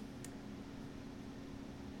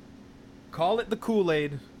 call it the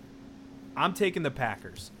Kool-Aid, I'm taking the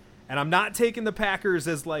Packers. And I'm not taking the Packers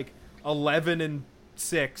as 11-6.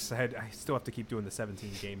 I still have to keep doing the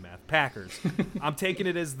 17-game math. Packers. I'm taking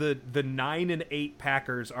it as the 9-8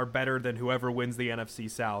 Packers are better than whoever wins the NFC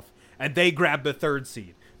South, and they grab the 3rd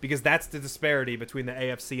seed, because that's the disparity between the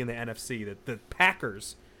AFC and the NFC. That the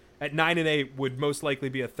Packers at 9-8 would most likely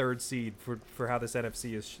be a 3rd seed for how this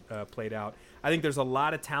NFC is played out. I think there's a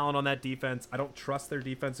lot of talent on that defense. I don't trust their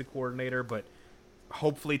defensive coordinator, but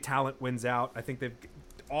hopefully talent wins out. I think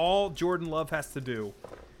all Jordan Love has to do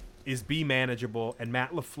is be manageable, and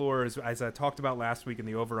Matt LaFleur, as I talked about last week in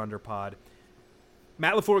the Over-Under pod,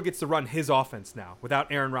 Matt LaFleur gets to run his offense now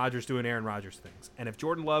without Aaron Rodgers doing Aaron Rodgers things. And if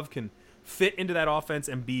Jordan Love can fit into that offense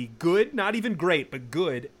and be good, not even great, but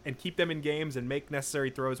good, and keep them in games and make necessary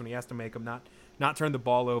throws when he has to make them, not turn the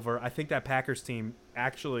ball over, I think that Packers team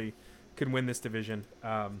actually can win this division.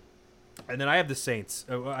 And then I have the Saints.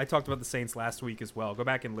 I talked about the Saints last week as well. Go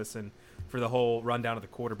back and listen for the whole rundown of the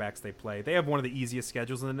quarterbacks they play. They have one of the easiest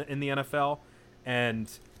schedules in the NFL,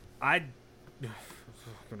 and I'm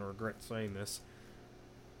going to regret saying this.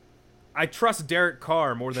 I trust Derek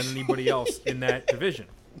Carr more than anybody else in that division,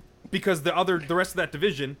 because the rest of that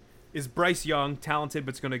division is Bryce Young, talented, but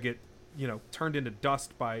it's going to get turned into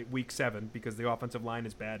dust by week 7 because the offensive line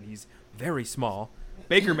is bad and he's very small.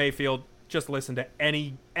 Baker Mayfield. Just listen to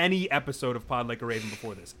any episode of Pod Like a Raven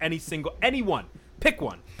before this. Anyone. Pick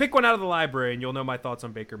one out of the library, and you'll know my thoughts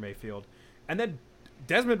on Baker Mayfield. And then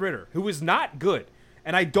Desmond Ridder, who is not good,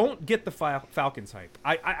 and I don't get the Falcons hype.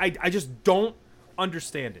 I just don't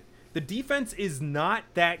understand it. The defense is not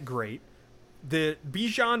that great. The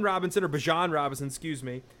Bijan Robinson,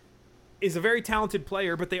 is a very talented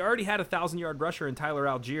player, but they already had a 1,000-yard rusher in Tyler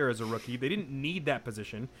Algier as a rookie. They didn't need that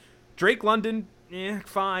position. Drake London,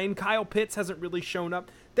 fine. Kyle Pitts hasn't really shown up.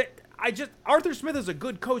 Arthur Smith is a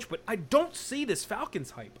good coach, but I don't see this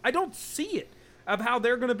Falcons hype. I don't see it of how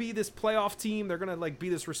they're going to be this playoff team. They're going to be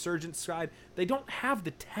this resurgent side. They don't have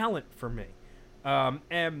the talent for me.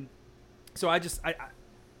 And so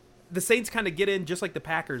the Saints kind of get in just like the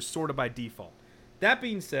Packers, sort of by default. That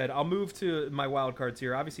being said, I'll move to my wild cards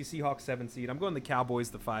here. Obviously, Seahawks 7 seed. I'm going the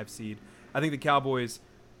Cowboys, the 5 seed. I think the Cowboys,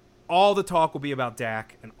 all the talk will be about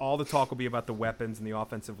Dak, and all the talk will be about the weapons and the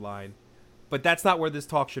offensive line. But that's not where this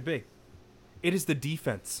talk should be. It is the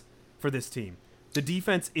defense for this team. The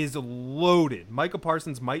defense is loaded. Micah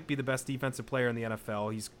Parsons might be the best defensive player in the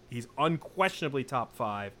NFL. He's unquestionably top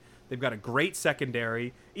 5. They've got a great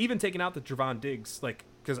secondary, even taking out the Trevon Diggs,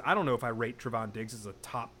 because I don't know if I rate Trevon Diggs as a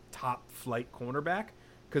top flight cornerback,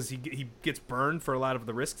 because he gets burned for a lot of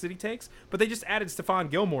the risks that he takes. But they just added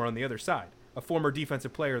Stephon Gilmore on the other side, a former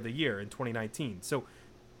defensive player of the year in 2019. So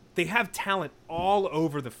they have talent all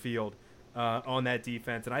over the field on that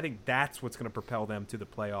defense, and I think that's what's going to propel them to the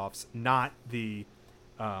playoffs, not the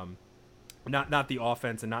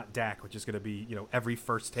offense and not Dak, which is going to be every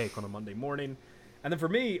first take on a Monday morning. And then for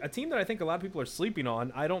me, a team that I think a lot of people are sleeping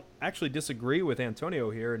on, I don't actually disagree with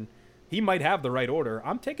Antonio here, and he might have the right order.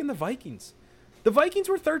 I'm taking the Vikings. The Vikings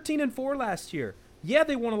were 13-4 last year. Yeah,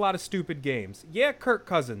 they won a lot of stupid games. Yeah, Kirk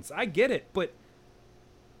Cousins. I get it, but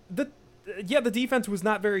the defense was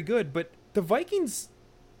not very good, but the Vikings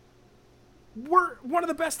were one of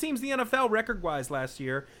the best teams in the NFL record-wise last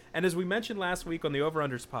year. And as we mentioned last week on the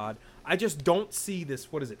Over-Unders pod, I just don't see this,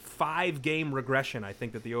 5-game regression, I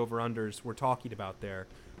think, that the Over-Unders were talking about there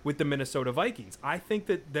with the Minnesota Vikings. I think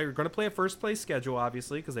that they're going to play a first-place schedule,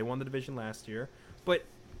 obviously, because they won the division last year. But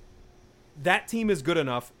that team is good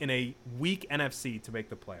enough in a weak NFC to make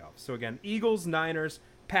the playoffs. So, again, Eagles, Niners,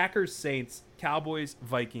 Packers, Saints, Cowboys,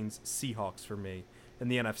 Vikings, Seahawks for me in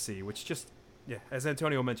the NFC, which just, as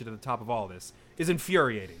Antonio mentioned at the top of all this, is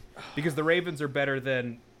infuriating because the Ravens are better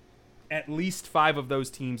than at least 5 of those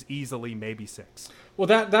teams easily, maybe 6. Well,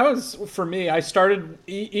 that was, for me, I started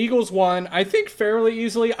Eagles won, I think, fairly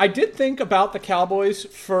easily. I did think about the Cowboys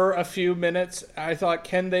for a few minutes. I thought,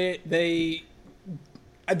 can they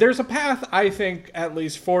there's a path, I think, at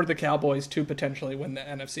least for the Cowboys to potentially win the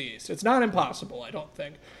NFC East. It's not impossible, I don't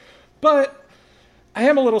think. But I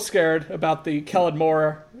am a little scared about the Kellen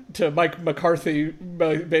Moore to Mike McCarthy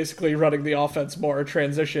basically running the offense more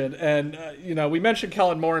transition. And, we mentioned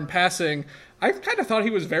Kellen Moore in passing. I kind of thought he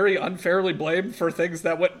was very unfairly blamed for things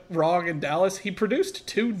that went wrong in Dallas. He produced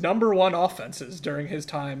 2 number 1 offenses during his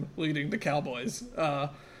time leading the Cowboys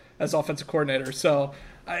as offensive coordinator. So,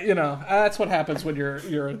 that's what happens when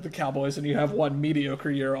you're the Cowboys and you have one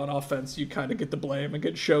mediocre year on offense. You kind of get the blame and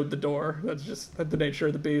get showed the door. That's just the nature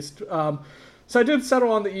of the beast. So I did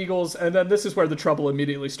settle on the Eagles, and then this is where the trouble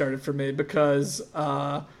immediately started for me because,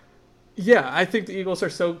 I think the Eagles are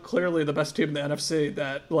so clearly the best team in the NFC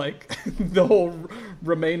that, the whole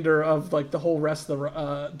remainder of, the whole rest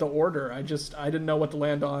of the order, I didn't know what to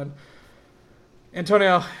land on.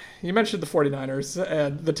 Antonio, you mentioned the 49ers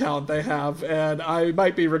and the talent they have, and I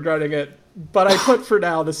might be regretting it, but I put for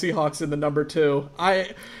now the Seahawks in the number 2.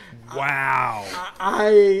 Wow.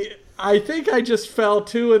 I think I just fell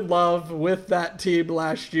too in love with that team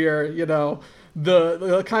last year.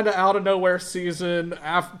 The kind of out of nowhere season,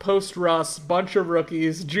 post Russ, bunch of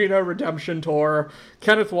rookies, Geno redemption tour.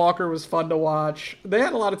 Kenneth Walker was fun to watch. They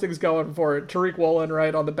had a lot of things going for it. Tariq Woolen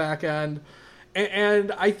right on the back end,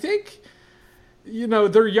 and I think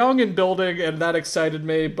they're young and building, and that excited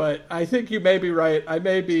me, but I think you may be right. I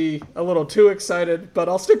may be a little too excited, but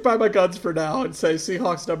I'll stick by my guns for now and say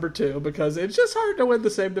Seahawks number 2, because it's just hard to win the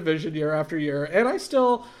same division year after year. And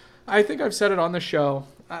I think I've said it on the show.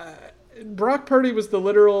 Brock Purdy was the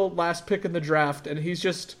literal last pick in the draft, and he's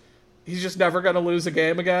just never going to lose a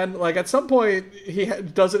game again. Like, at some point,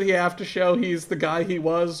 doesn't he have to show he's the guy he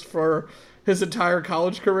was for his entire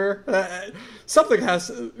college career? Something has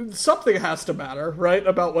to matter, right,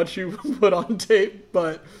 about what you put on tape,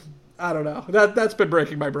 but I don't know. That's been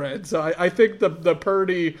breaking my brain. So I think the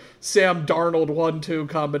Purdy Sam Darnold 1-2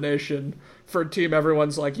 combination for a team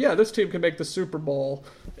everyone's like, yeah, this team can make the Super Bowl.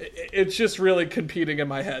 It's just really competing in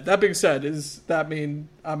my head. That being said, does that mean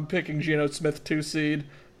I'm picking Geno Smith 2 seed?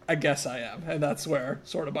 I guess I am, and that's where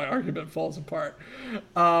sort of my argument falls apart.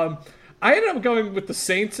 I ended up going with the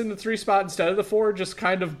Saints in the 3 spot instead of the 4, just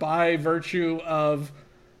kind of by virtue of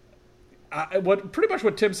pretty much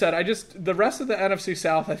what Tim said. The rest of the NFC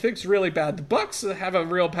South I think is really bad. The Bucs have a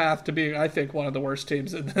real path to being, I think, one of the worst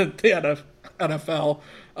teams in the NFL.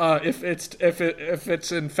 If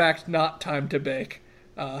it's in fact not time to bake,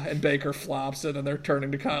 and Baker flops and then they're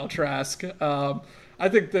turning to Kyle Trask. I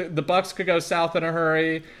think the Bucs could go south in a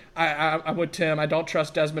hurry. I'm with Tim. I don't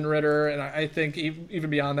trust Desmond Ridder, and I think even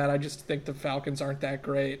beyond that, I just think the Falcons aren't that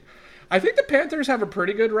great. I think the Panthers have a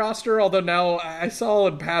pretty good roster, although now I saw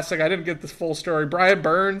in passing, I didn't get the full story. Brian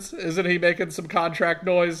Burns, isn't he making some contract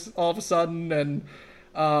noise all of a sudden? And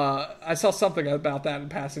I saw something about that in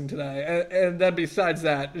passing today. And then besides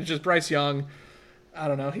that, it's just Bryce Young. I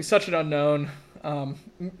don't know. He's such an unknown.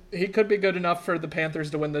 He could be good enough for the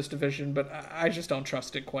Panthers to win this division, but I just don't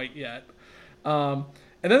trust it quite yet.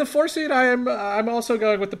 And then the 4 seed, I'm also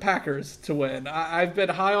going with the Packers to win. I've been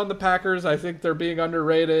high on the Packers. I think they're being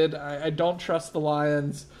underrated. I don't trust the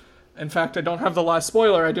Lions. In fact, I don't have the Lions.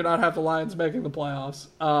 Spoiler, I do not have the Lions making the playoffs.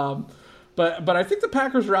 But I think the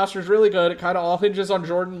Packers roster is really good. It kind of all hinges on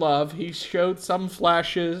Jordan Love. He showed some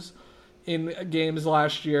flashes in games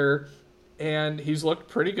last year, and he's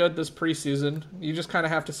looked pretty good this preseason. You just kind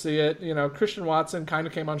of have to see it. Christian Watson kind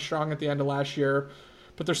of came on strong at the end of last year,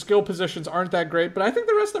 but their skill positions aren't that great. But I think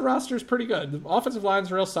the rest of the roster is pretty good. The offensive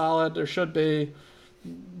line's real solid. There should be.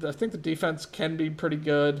 I think the defense can be pretty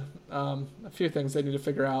good. A few things they need to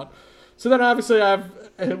figure out. So then obviously I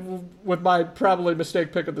have, with my probably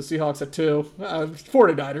mistake pick of the Seahawks at 2,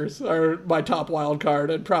 49ers are my top wild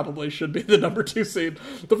card and probably should be the number 2 seed.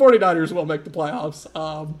 The 49ers will make the playoffs.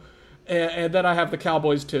 And then I have the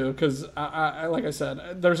Cowboys too, because I like I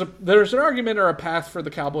said, there's an argument or a path for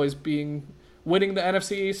the Cowboys winning the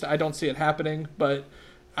NFC East. I don't see it happening, but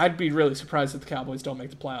I'd be really surprised if the Cowboys don't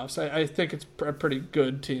make the playoffs. I think it's a pretty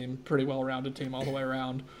good team, pretty well-rounded team all the way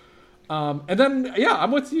around. And then, yeah,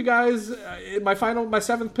 I'm with you guys. My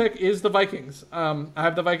 7th pick is the Vikings. I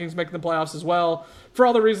have the Vikings making the playoffs as well. For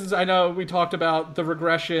all the reasons I know we talked about, the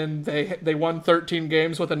regression, they won 13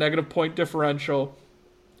 games with a negative point differential.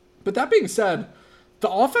 But that being said, the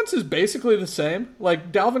offense is basically the same.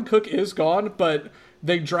 Like, Dalvin Cook is gone, but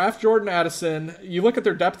they draft Jordan Addison. You look at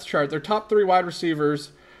their depth chart, their top 3 wide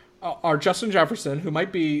receivers are Justin Jefferson, who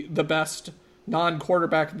might be the best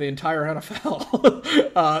non-quarterback in the entire NFL.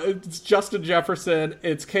 It's Justin Jefferson,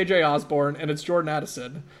 it's KJ Osborne, and it's Jordan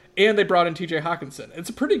Addison. And they brought in TJ Hawkinson. It's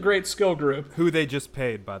a pretty great skill group. Who they just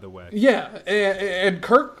paid, by the way. Yeah, and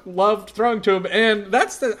Kirk loved throwing to him. And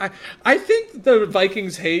that's I think the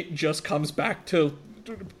Vikings hate just comes back to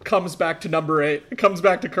number 8. It comes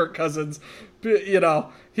back to Kirk Cousins.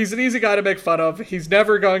 He's an easy guy to make fun of. He's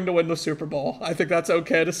never going to win the Super Bowl. I think that's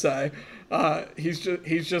okay to say. He's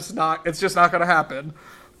just not. It's just not going to happen.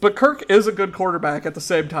 But Kirk is a good quarterback at the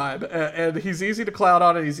same time, and he's easy to cloud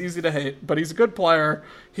on and he's easy to hate. But he's a good player.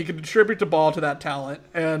 He can contribute the ball to that talent,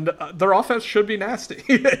 and their offense should be nasty.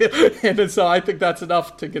 And so I think that's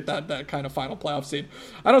enough to get that kind of final playoff seed.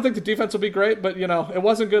 I don't think the defense will be great, but it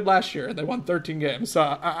wasn't good last year. They won 13 games,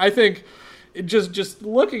 so I think. It just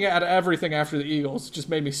looking at everything after the Eagles just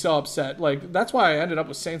made me so upset. Like, that's why I ended up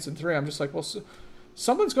with Saints in 3. I'm just like, well,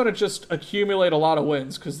 someone's going to just accumulate a lot of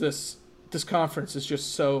wins because this conference is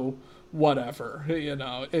just so whatever.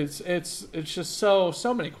 It's just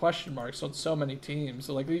so many question marks on so many teams.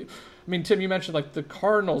 Like, Tim, you mentioned like the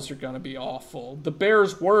Cardinals are going to be awful. The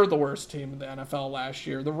Bears were the worst team in the NFL last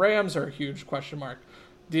year. The Rams are a huge question mark.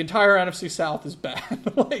 The entire NFC South is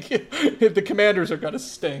bad. Like, the Commanders are going to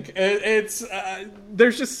stink.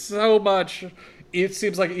 There's just so much. It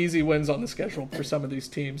seems like easy wins on the schedule for some of these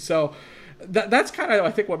teams. So that's kind of,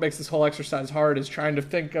 I think, what makes this whole exercise hard is trying to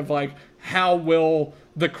think of like how will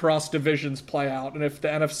the cross divisions play out, and if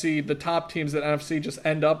the top teams at NFC just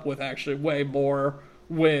end up with actually way more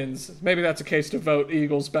wins, maybe that's a case to vote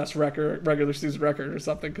Eagles' best regular season record or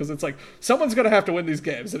something, because it's like someone's going to have to win these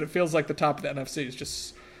games, and it feels like the top of the NFC is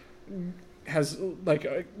just has like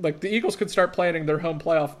the Eagles could start planning their home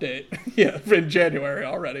playoff date in January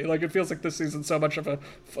already. Like, it feels like this season's so much of a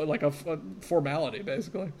formality,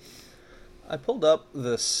 basically. I pulled up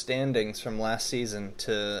the standings from last season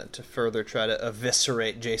to further try to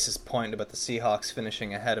eviscerate Jace's point about the Seahawks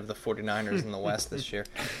finishing ahead of the 49ers in the West this year.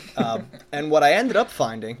 And what I ended up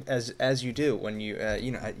finding, as you do when you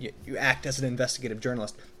act as an investigative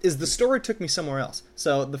journalist, is the story took me somewhere else.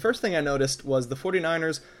 So the first thing I noticed was the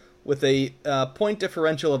 49ers with a point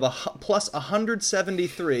differential of plus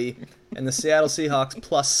 173 and the Seattle Seahawks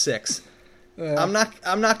plus 6. I'm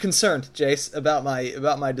not concerned, Jace, about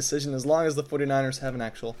my decision as long as the 49ers have an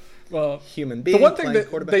actual human being. The one thing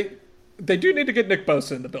that they do need to get Nick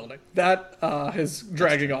Bosa in the building. That is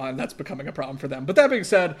dragging on. That's becoming a problem for them. But that being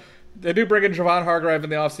said, they do bring in Javon Hargrave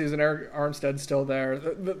in the offseason. Eric Armstead's still there.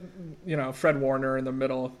 Fred Warner in the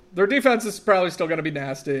middle. Their defense is probably still going to be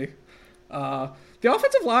nasty. The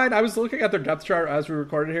offensive line, I was looking at their depth chart as we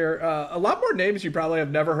recorded here. A lot more names you probably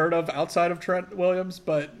have never heard of outside of Trent Williams,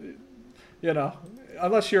 but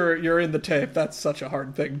unless you're in the tape, that's such a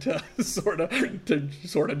hard thing to sort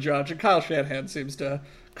of judge. And Kyle Shanahan seems to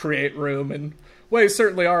create room in ways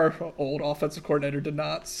certainly our old offensive coordinator did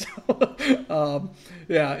not. So,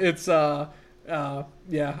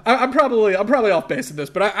 I'm probably off base in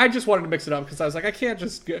this, but I just wanted to mix it up because I was like, I can't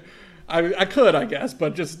just. I could, I guess,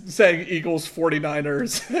 but just saying Eagles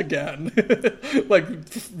 49ers again, like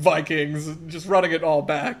Vikings, just running it all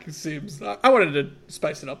back seems. I wanted to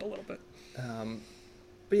spice it up a little bit.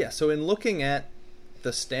 But yeah, so in looking at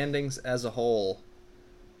the standings as a whole,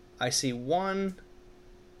 I see 1,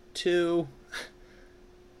 2,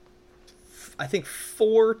 I think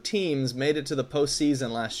 4 teams made it to the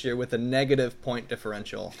postseason last year with a negative point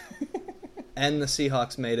differential, and the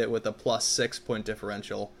Seahawks made it with a plus 6 point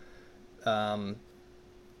differential.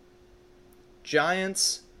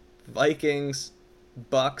 Giants, Vikings,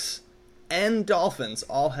 Bucks, and Dolphins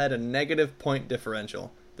all had a negative point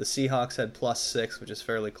differential. The Seahawks had plus 6, which is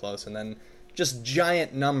fairly close, and then just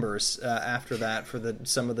giant numbers after that for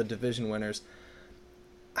some of the division winners.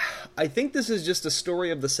 I think this is just a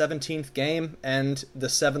story of the 17th game and the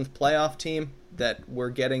 7th playoff team, that we're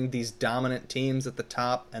getting these dominant teams at the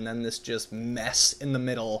top and then this just mess in the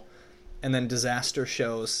middle and then disaster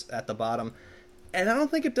shows at the bottom. And I don't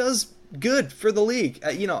think it does good for the league.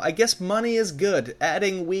 I guess money is good.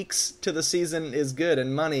 Adding weeks to the season is good,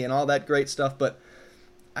 and money and all that great stuff, but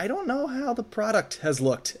I don't know how the product has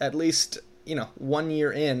looked, at least, 1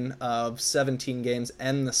 year in of 17 games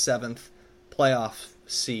and the 7th playoff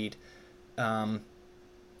seed. And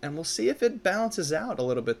we'll see if it balances out a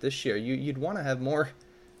little bit this year. You'd want to have more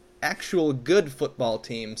actual good football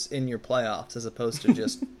teams in your playoffs as opposed to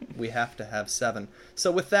just we have to have 7.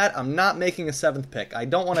 So with that, I'm not making a 7th pick. I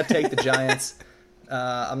don't want to take the Giants.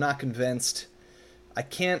 I'm not convinced. I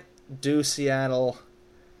can't do Seattle.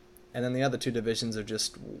 And then the other 2 divisions are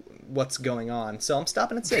just what's going on. So I'm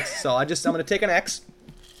stopping at 6. So I'm going to take an X.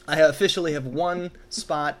 I officially have 1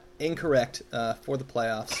 spot incorrect for the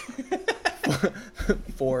playoffs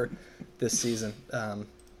for this season. And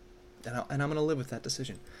I'm going to live with that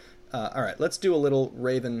decision. All right, let's do a little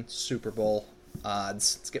Raven Super Bowl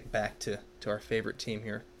odds. Let's get back to our favorite team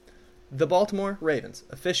here. The Baltimore Ravens,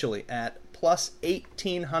 officially at plus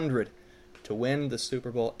 1,800 to win the Super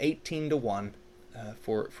Bowl, 18-1.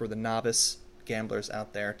 For the novice gamblers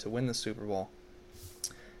out there to win the Super Bowl.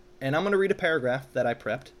 And I'm going to read a paragraph that I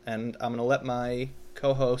prepped, and I'm going to let my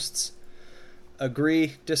co-hosts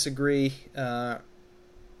agree, disagree,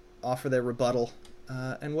 offer their rebuttal,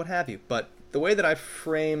 and what have you. But the way that I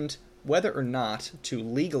framed whether or not to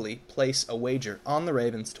legally place a wager on the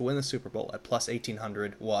Ravens to win the Super Bowl at plus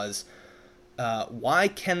 1,800 was why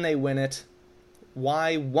can they win it,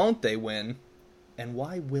 why won't they win, and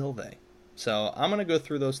why will they? So I'm going to go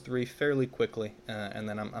through those 3 fairly quickly, and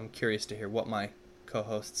then I'm curious to hear what my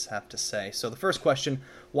co-hosts have to say. So the first question,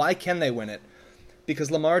 why can they win it? Because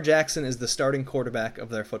Lamar Jackson is the starting quarterback of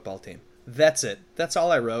their football team. That's it. That's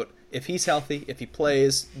all I wrote. If he's healthy, if he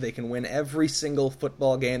plays, they can win every single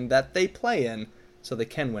football game that they play in, so they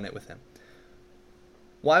can win it with him.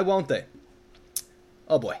 Why won't they?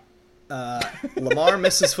 Oh boy. Lamar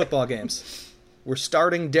misses football games. We're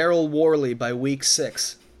starting Daryl Worley by week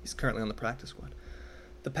 6. He's currently on the practice squad.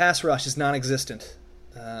 The pass rush is non-existent.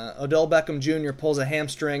 Odell Beckham Jr. pulls a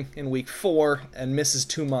hamstring in week 4 and misses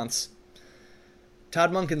 2 months.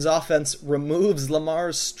 Todd Monken's offense removes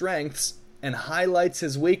Lamar's strengths and highlights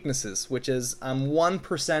his weaknesses, which is, I'm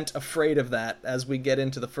 1% afraid of that as we get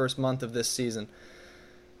into the first month of this season.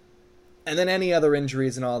 And then any other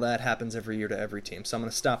injuries and all that happens every year to every team. So I'm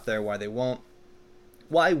going to stop there. Why they won't.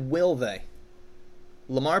 Why will they?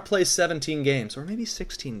 Lamar plays 17 games, or maybe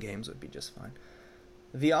 16 games would be just fine.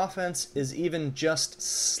 The offense is even just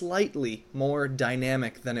slightly more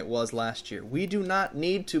dynamic than it was last year. We do not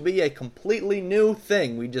need to be a completely new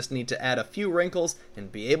thing. We just need to add a few wrinkles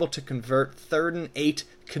and be able to convert 3rd and 8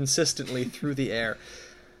 consistently through the air.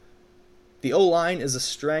 The O-line is a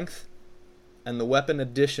strength, and the weapon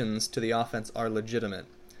additions to the offense are legitimate.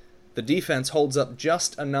 The defense holds up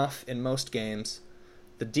just enough in most games.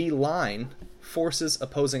 The D-line forces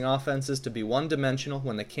opposing offenses to be one-dimensional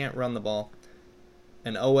when they can't run the ball.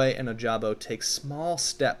 And Oweh and Ojabo take small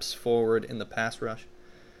steps forward in the pass rush.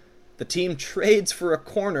 The team trades for a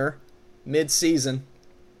corner mid-season,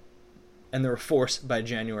 and they're a force by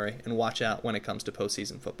January, and watch out when it comes to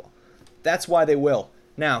postseason football. That's why they will.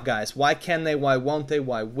 Now, guys, why can they, why won't they,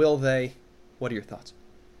 why will they? What are your thoughts?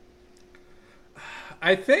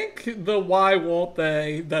 I think the why won't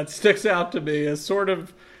they that sticks out to me is sort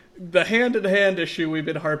of the hand-in-hand issue we've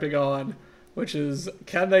been harping on, which is,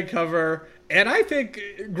 can they cover? And I think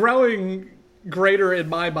growing greater in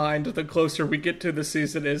my mind the closer we get to the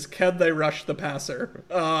season is, can they rush the passer?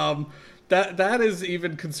 That is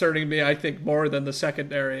even concerning me, I think, more than the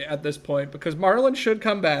secondary at this point, because Marlon should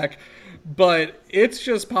come back, but it's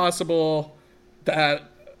just possible that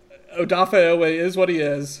Odafe Oweh is what he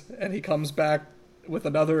is, and he comes back with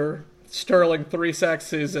another sterling 3-sack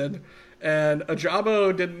season. And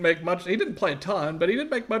Ojabo didn't make much. He didn't play a ton, but he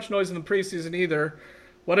didn't make much noise in the preseason either.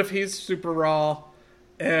 What if he's super raw?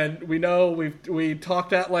 And we know we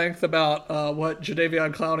talked at length about what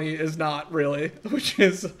Jadeveon Clowney is not really, which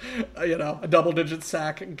is a double-digit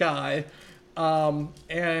sack guy.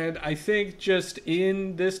 And I think just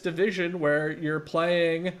in this division where you're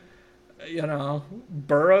playing,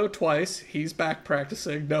 Burrow twice, he's back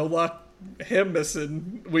practicing. No luck, him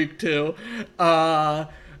missing week 2.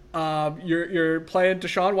 You're playing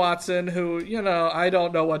Deshaun Watson, who, I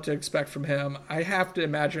don't know what to expect from him. I have to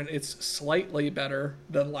imagine it's slightly better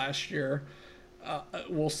than last year.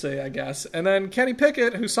 We'll see, I guess. And then Kenny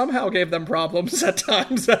Pickett, who somehow gave them problems at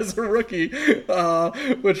times as a rookie,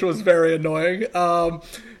 which was very annoying.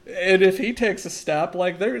 And if he takes a step,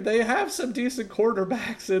 they have some decent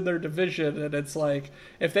quarterbacks in their division, and it's like,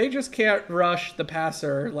 if they just can't rush the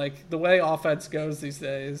passer, like the way offense goes these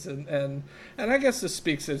days, and I guess this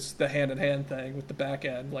speaks as the hand-in-hand thing with the back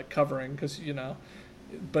end, like covering, because,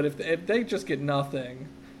 but if they just get nothing,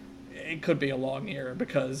 it could be a long year,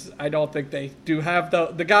 because I don't think they do have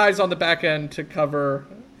the guys on the back end to cover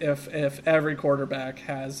if every quarterback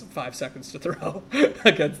has 5 seconds to throw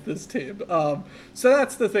against this team. So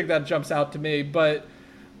that's the thing that jumps out to me. But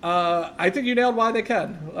I think you nailed why they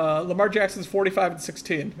can. Lamar Jackson's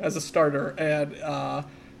 45-16 as a starter. And,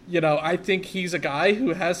 I think he's a guy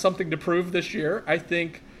who has something to prove this year. I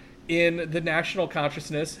think in the national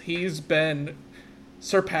consciousness, he's been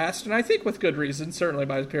surpassed, and I think with good reason, certainly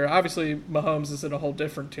by his peer. Obviously, Mahomes is in a whole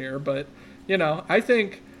different tier, but, I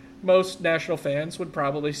think most national fans would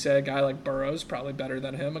probably say a guy like Burrow's probably better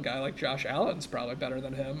than him. A guy like Josh Allen's probably better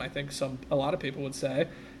than him. I think a lot of people would say.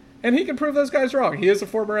 And he can prove those guys wrong. He is a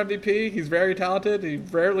former MVP. He's very talented. He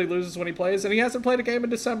rarely loses when he plays. And he hasn't played a game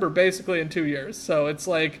in December basically in 2 years. So it's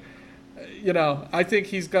like, I think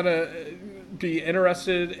he's going to be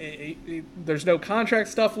interested. There's no contract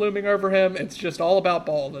stuff looming over him. It's just all about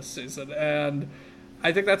ball this season. And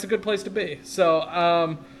I think that's a good place to be.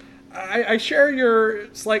 So, I share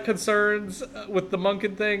your slight concerns with the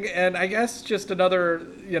Monken thing, and I guess just another,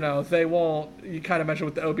 they won't, you kind of mentioned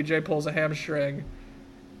with the OBJ pulls a hamstring.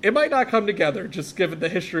 It might not come together, just given the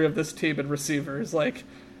history of this team and receivers. Like,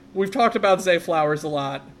 we've talked about Zay Flowers a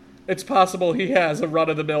lot. It's possible he has a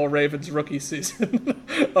run-of-the-mill Ravens rookie season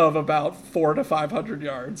of about 400 to 500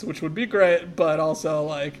 yards, which would be great, but also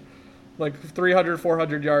like 300,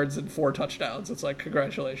 400 yards and 4 touchdowns. It's like,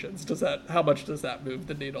 congratulations. How much does that move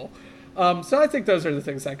the needle? So I think those are the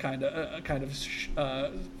things I kind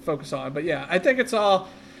of focus on. But yeah, I think it's all,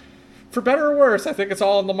 for better or worse, I think it's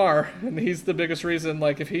all in Lamar, and he's the biggest reason.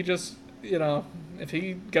 Like, if he just, if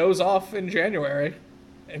he goes off in January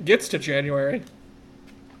and gets to January,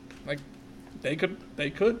 like, they could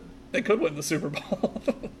win the Super Bowl.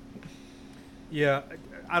 Yeah.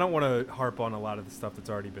 I don't want to harp on a lot of the stuff that's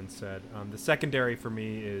already been said. The secondary for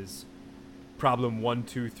me is problem 1,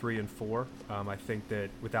 2, 3, and 4. I think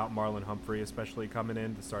that without Marlon Humphrey, especially coming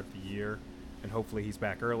in to start the year, and hopefully he's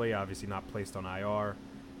back early, obviously not placed on IR,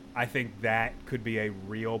 I think that could be a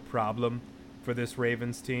real problem for this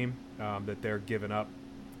Ravens team, that they're giving up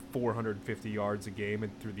 450 yards a game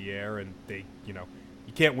and through the air, and they, you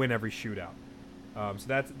can't win every shootout.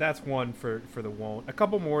 So that's one for the won't. A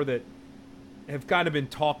couple more that have kind of been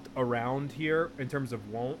talked around here in terms of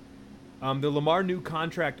won't. The Lamar new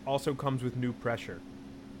contract also comes with new pressure.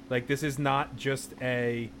 Like, this is not just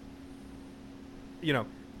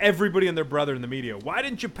everybody and their brother in the media. Why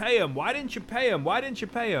didn't you pay him? Why didn't you pay him? Why didn't you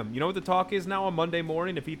pay him? You know what the talk is now on Monday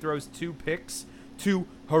morning? If he throws two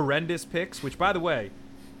horrendous picks, which, by the way,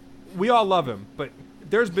 we all love him, but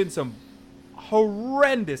there's been some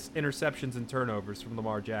horrendous interceptions and turnovers from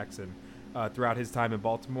Lamar Jackson throughout his time in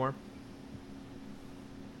Baltimore.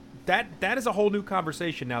 That is a whole new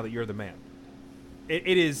conversation now that you're the man.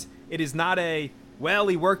 It is not he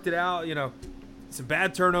worked it out, some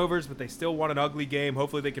bad turnovers, but they still won an ugly game.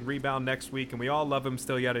 Hopefully they can rebound next week, and we all love him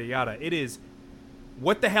still, yada, yada. It is,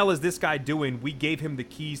 what the hell is this guy doing? We gave him the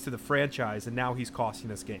keys to the franchise, and now he's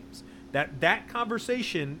costing us games. That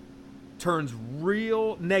conversation turns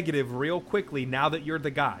real negative real quickly now that you're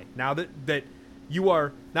the guy. Now that you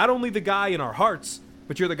are not only the guy in our hearts,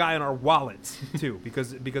 but you're the guy in our wallets, too,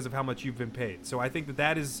 because of how much you've been paid. So I think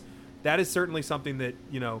that is certainly something that,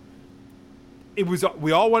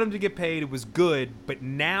 we all want him to get paid. It was good, but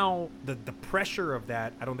now the pressure of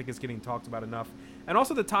that, I don't think is getting talked about enough. And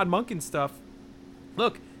also the Todd Monken stuff.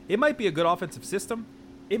 Look, it might be a good offensive system.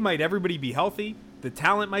 It might everybody be healthy. The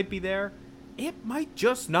talent might be there. It might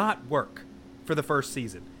just not work for the first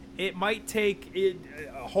season. It might take a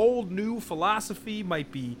whole new philosophy,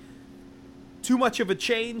 might be too much of a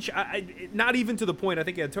change. Not even to the point, I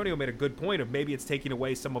think Antonio made a good point of maybe it's taking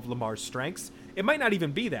away some of Lamar's strengths. It might not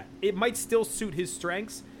even be that. It might still suit his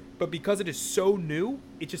strengths, but because it is so new,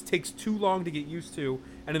 it just takes too long to get used to.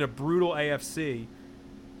 And in a brutal AFC,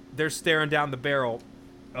 they're staring down the barrel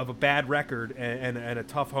of a bad record and a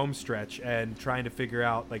tough home stretch and trying to figure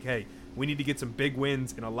out, like, hey, we need to get some big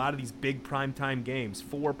wins in a lot of these big primetime games.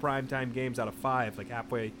 4 primetime games out of 5, like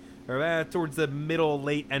halfway or towards the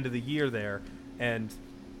late end of the year there. And,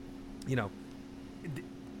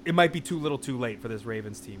 it might be too little too late for this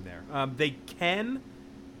Ravens team there. They can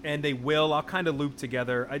and they will. I'll kind of loop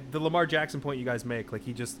together. The Lamar Jackson point you guys make, like,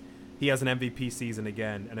 he has an MVP season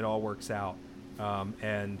again and it all works out.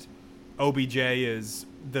 And OBJ is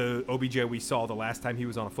the OBJ we saw the last time he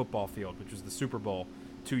was on a football field, which was the Super Bowl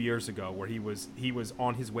 2 years ago, where he was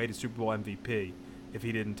on his way to Super Bowl MVP if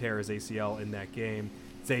he didn't tear his ACL in that game.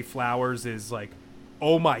 Zay Flowers is like,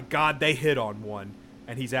 oh my God, they hit on one.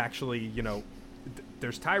 And he's actually,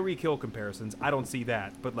 there's Tyreek Hill comparisons. I don't see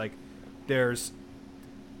that. But, like, there's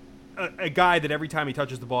a guy that every time he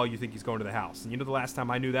touches the ball, you think he's going to the house. And the last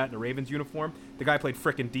time I knew that in a Ravens uniform, the guy played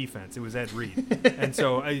frickin' defense. It was Ed Reed. And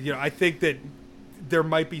so, I think that there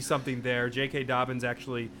might be something there. J.K. Dobbins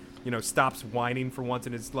actually, stops whining for once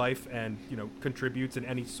in his life and, contributes in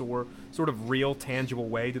any sort of real, tangible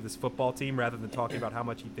way to this football team rather than talking about how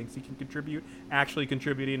much he thinks he can contribute. Actually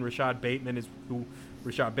contributing. Rashad Bateman is who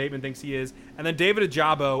Rashad Bateman thinks he is. And then David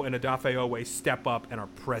Ajabo and Odafe Oweh step up and are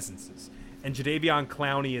presences. And Jadeveon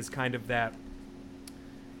Clowney is kind of that.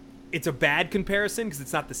 It's a bad comparison because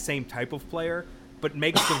it's not the same type of player, but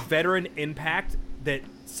makes the veteran impact that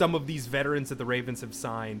some of these veterans that the Ravens have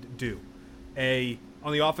signed do.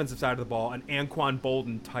 On the offensive side of the ball, an Anquan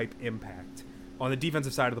Bolden type impact. On the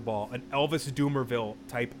defensive side of the ball, an Elvis Dumervil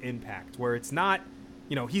type impact, where it's not,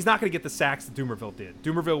 he's not going to get the sacks that Dumervil did.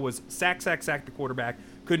 Dumervil was sack the quarterback,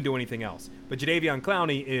 couldn't do anything else. But Jadeveon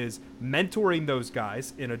Clowney is mentoring those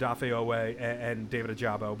guys in Odafe Oweh and David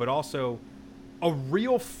Ajabo, but also a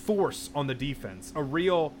real force on the defense, a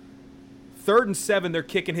real 3rd and 7, they're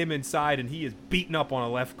kicking him inside, and he is beaten up on a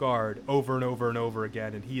left guard over and over and over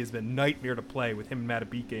again, and he has been nightmare to play with him and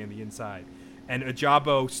Matabike on the inside. And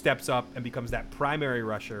Ajabo steps up and becomes that primary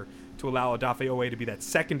rusher to allow Odafe Oweh to be that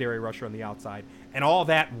secondary rusher on the outside, and all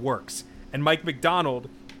that works. And Mike McDonald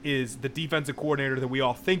is the defensive coordinator that we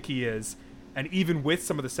all think he is, and even with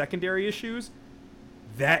some of the secondary issues,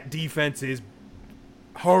 that defense is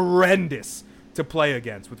horrendous to play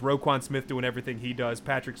against, with Roquan Smith doing everything he does,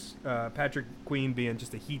 Patrick Queen being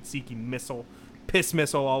just a heat-seeking piss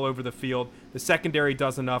missile all over the field. The secondary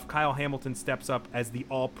does enough. Kyle Hamilton steps up as the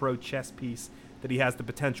all-pro chess piece that he has the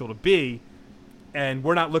potential to be, and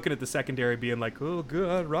we're not looking at the secondary being like, oh,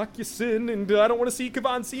 God, Rock Ya-Sin, and I don't want to see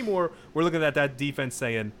Kevon Seymour. We're looking at that defense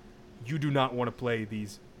saying, you do not want to play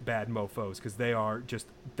these bad mofos because they are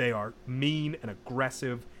mean and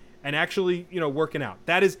aggressive and actually, working out.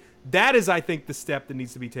 That is, I think, the step that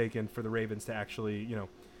needs to be taken for the Ravens to actually,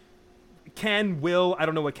 I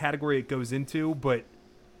don't know what category it goes into, but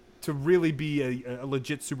to really be a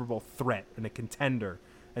legit Super Bowl threat and a contender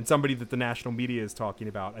and somebody that the national media is talking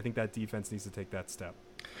about, I think that defense needs to take that step.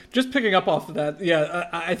 just picking up off of that,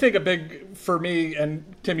 I think a big, for me, and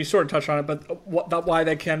Tim, you sort of touched on it, but why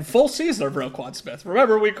they can, full season of Roquan Smith.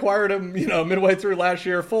 Remember, we acquired him, midway through last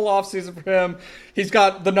year, full off season for him. He's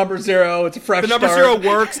got the number 0. It's a fresh start. The number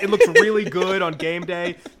 0 works. It looks really good on game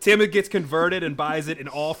day. Tim gets converted and buys it in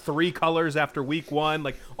all 3 colors after week 1.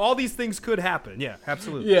 Like, all these things could happen. Yeah,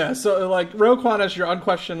 absolutely. Yeah, so, like, Roquan as your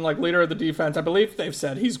unquestioned, like, leader of the defense. I believe they've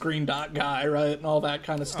said he's green dot guy, right, and all that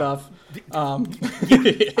kind of stuff.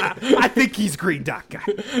 I think he's green dot guy.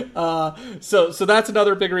 So that's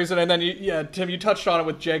another big reason. And then, Tim, you touched on it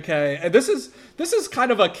with JK. And this is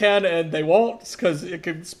kind of a can and they won't, because it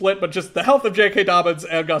can split, but just the health of JK Dobbins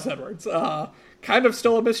and Gus Edwards. Kind of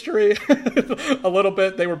still a mystery a little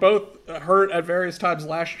bit. They were both hurt at various times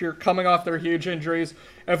last year, coming off their huge injuries.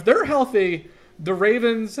 If they're healthy, the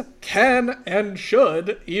Ravens can and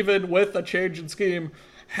should, even with a change in scheme,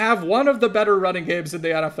 have one of the better running games in the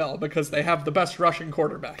NFL, because they have the best rushing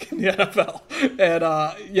quarterback in the NFL.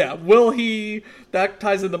 And will he, that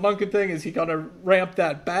ties in the Monken thing, is he going to ramp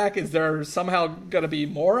that back? Is there somehow going to be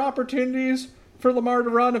more opportunities for Lamar to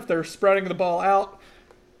run if they're spreading the ball out?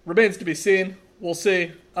 Remains to be seen. We'll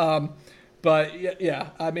see. But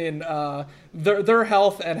I mean, their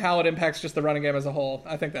health and how it impacts just the running game as a whole,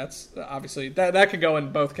 I think that's obviously that could go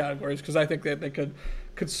in both categories, because I think that they could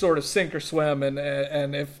sort of sink or swim,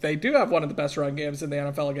 and if they do have one of the best run games in the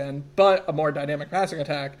NFL again, but a more dynamic passing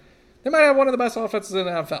attack, they might have one of the best offenses in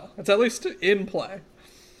the NFL. It's at least in play.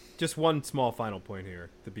 Just one small final point here,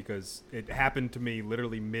 because it happened to me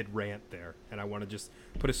literally mid-rant there, and I want to just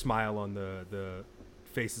put a smile on the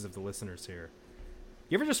faces of the listeners here.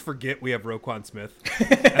 You ever just forget we have Roquan Smith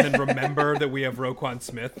and then remember that we have Roquan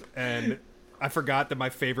Smith, and I forgot that my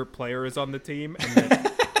favorite player is on the team and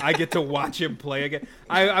that I get to watch him play again?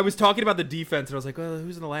 I was talking about the defense and I was like, oh,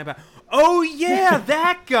 who's in the linebacker? Oh yeah,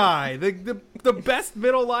 that guy, the best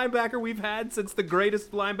middle linebacker we've had since the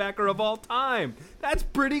greatest linebacker of all time. That's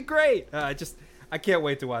pretty great. I can't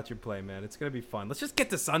wait to watch him play, man. It's gonna be fun. Let's just get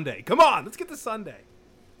to Sunday. Come on, let's get to Sunday.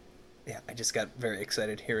 Yeah, I just got very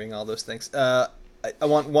excited hearing all those things. I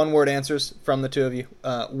want one-word answers from the two of you.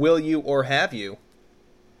 Will you or have you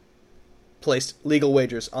placed legal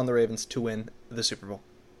wagers on the Ravens to win the Super Bowl?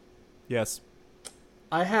 Yes.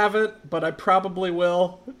 I haven't, but I probably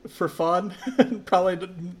will for fun. Probably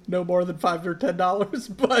no more than $5 or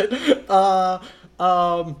 $10. But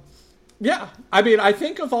yeah, I mean, I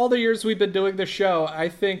think of all the years we've been doing this show, I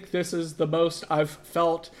think this is the most I've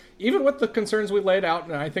felt, even with the concerns we laid out,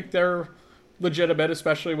 and I think they're legitimate,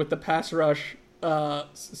 especially with the pass rush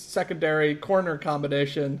secondary corner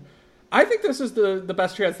combination. I think this is the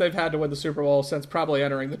best chance they've had to win the Super Bowl since probably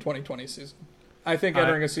entering the 2020 season. I think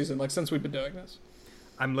entering a season, like, since we've been doing this.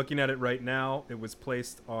 I'm looking at it right now. It was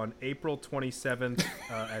placed on April 27th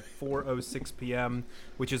at 4:06 p.m.,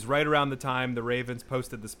 which is right around the time the Ravens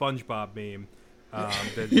posted the SpongeBob meme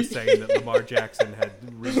that was saying that Lamar Jackson had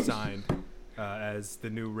re-signed as the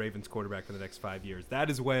new Ravens quarterback for the next 5 years. That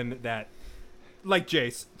is when that, like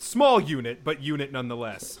Jace, small unit, but unit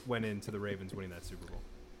nonetheless, went into the Ravens winning that Super Bowl.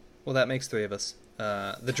 Well, that makes 3 of us.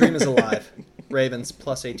 The dream is alive. Ravens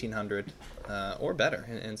plus 1,800, or better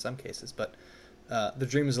in some cases, but the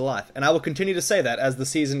dream is alive. And I will continue to say that as the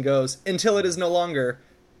season goes, until it is no longer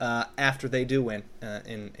after they do win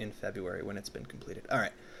in February when it's been completed. All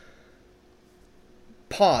right.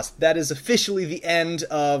 Pause. That is officially the end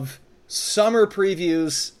of summer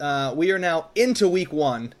previews. We are now into week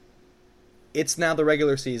 1. It's now the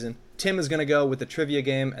regular season. Tim is going to go with the trivia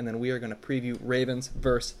game, and then we are going to preview Ravens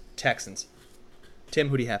versus Texans. Tim,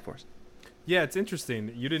 who do you have for us? Yeah, it's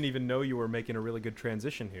interesting. You didn't even know you were making a really good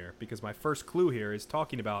transition here, because my first clue here is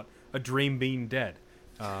talking about a dream being dead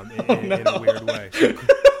in a weird way.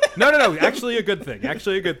 No. Actually a good thing.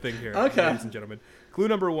 Actually a good thing here, okay, ladies and gentlemen. Clue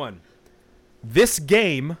number 1. This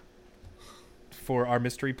game, for our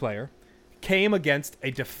mystery player, came against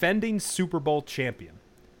a defending Super Bowl champion.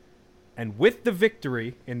 And with the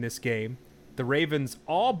victory in this game, the Ravens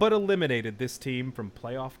all but eliminated this team from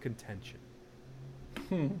playoff contention.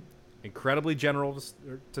 Incredibly general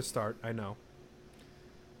to start, I know.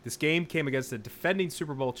 This game came against a defending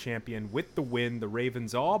Super Bowl champion. With the win, the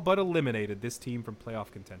Ravens all but eliminated this team from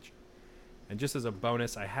playoff contention. And just as a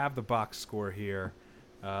bonus, I have the box score here.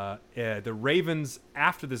 The Ravens,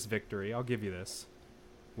 after this victory, I'll give you this,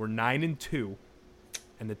 were 9-2,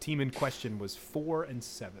 and the team in question was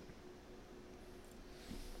 4-7.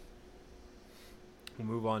 We'll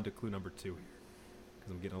move on to clue number 2 here,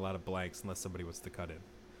 because I'm getting a lot of blanks unless somebody wants to cut in.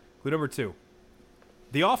 Clue number 2.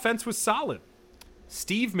 The offense was solid.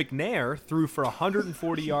 Steve McNair threw for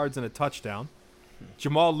 140 yards and a touchdown.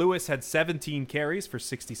 Jamal Lewis had 17 carries for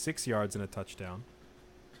 66 yards and a touchdown.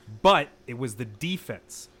 But it was the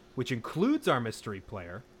defense, which includes our mystery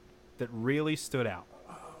player, that really stood out.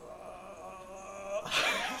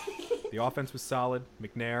 The offense was solid.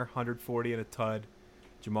 McNair, 140 and a tud.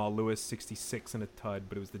 Jamal Lewis, 66 and a tud.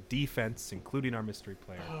 But it was the defense, including our mystery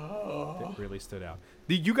player, that really stood out.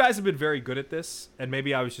 You guys have been very good at this, and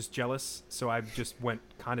maybe I was just jealous, so I just went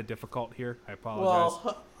kind of difficult here. I apologize.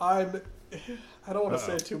 Well, I don't want to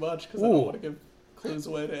say too much because I don't want to give clues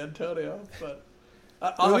away to Antonio, but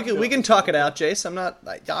we can talk it out, Jace. I'm not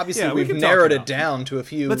obviously Yeah, we we've can talk narrowed it it out. down to a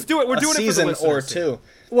few. Let's do it. We're doing it for the season listeners or here. two.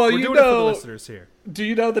 Well, We're you doing it for the know, listeners here. do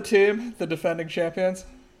you know the team, the defending champions?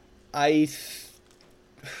 I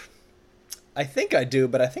think I do,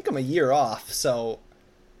 but I think I'm a year off. So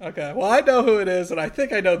Okay, well, I know who it is, and I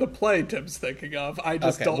think I know the play Tim's thinking of. I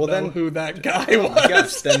just Okay, don't well, know then- who that guy was.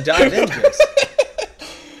 yes, then dive in, Jace.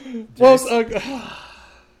 Well,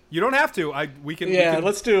 You don't have to. We can. yeah, we can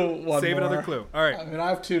let's do one save more. another clue. All right. I mean, I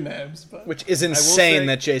have two names, but Which is say- insane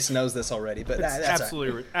that Jace knows this already, but It's that's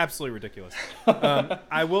absolutely ridiculous.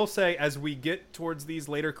 I will say, as we get towards these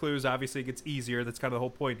later clues, obviously it gets easier. That's kind of the whole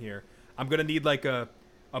point here. I'm gonna need like a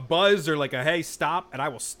buzz or like a hey stop, and I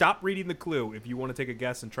will stop reading the clue if you want to take a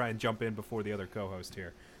guess and try and jump in before the other co-host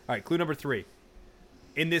here. All right, clue number 3.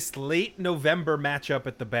 In this late November matchup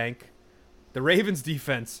at the bank, the Ravens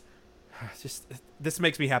defense, this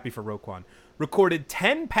makes me happy for Roquan, recorded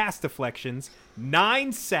 10 pass deflections,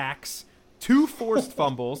 9 sacks, 2 forced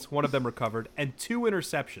fumbles, one of them recovered, and 2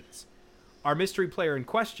 interceptions. Our mystery player in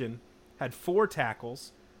question had 4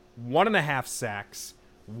 tackles, 1.5 sacks,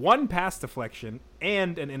 1 pass deflection,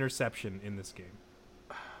 and an interception in this game.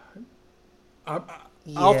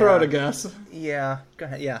 I'll throw it a guess. Yeah, go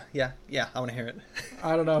ahead. Yeah. I want to hear it.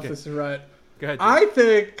 I don't know if this is right. Go ahead. I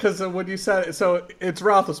think, because when you said it, so it's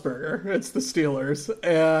Roethlisberger, it's the Steelers,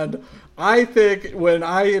 and I think when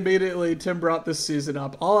Tim brought this season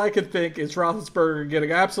up, all I could think is Roethlisberger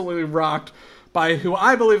getting absolutely rocked by who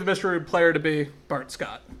I believe the mystery player to be, Bart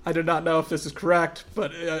Scott. I do not know if this is correct,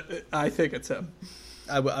 but I think it's him.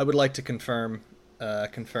 I would like to confirm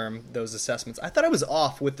those assessments. I thought I was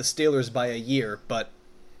off with the Steelers by a year, but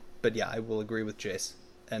yeah, I will agree with Jace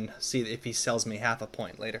and see if he sells me half a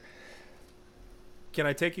point later. Can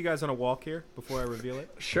I take you guys on a walk here before I reveal it?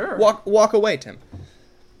 Sure. Walk away, Tim.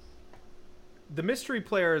 The mystery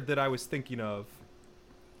player that I was thinking of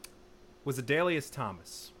was Adalius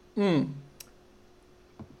Thomas. But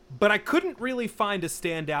I couldn't really find a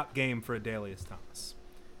standout game for Adalius Thomas.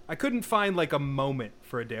 I couldn't find like a moment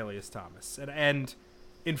for Adalius Thomas. And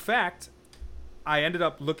in fact, I ended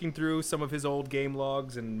up looking through some of his old game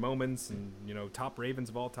logs and moments and, top Ravens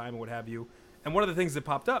of all time and what have you. And one of the things that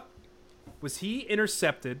popped up was he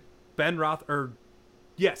intercepted he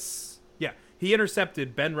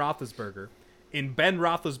intercepted Ben Roethlisberger in Ben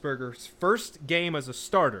Roethlisberger's first game as a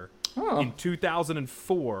starter in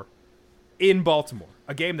 2004 in Baltimore,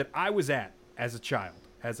 a game that I was at as a child,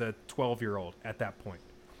 as a 12-year-old at that point.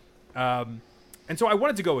 And so I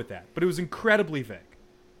wanted to go with that, but it was incredibly vague.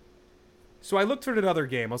 So I looked for another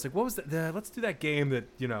game. I was like, what was that? Let's do that game that,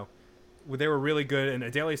 where they were really good, and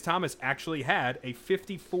Adalius Thomas actually had a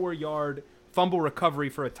 54-yard fumble recovery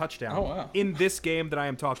for a touchdown in this game that I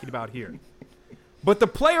am talking about here. But the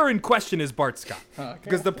player in question is Bart Scott.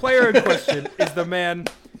 Because the player in question is the man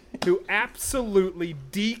who absolutely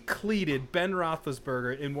decleated Ben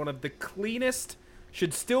Roethlisberger in one of the cleanest,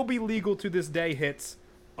 should still be legal to this day hits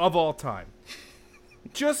of all time.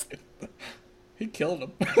 He killed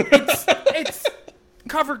him. It's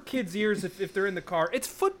cover kids' ears if they're in the car. It's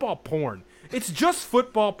football porn. It's just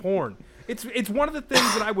football porn. It's one of the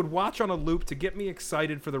things that I would watch on a loop to get me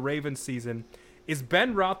excited for the Ravens season is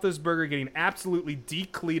Ben Roethlisberger getting absolutely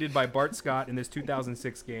decleated by Bart Scott in this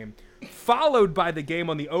 2006 game, followed by the game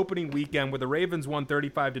on the opening weekend where the Ravens won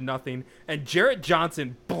 35-0, and Jarrett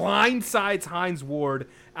Johnson blindsides Hines Ward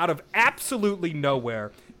out of absolutely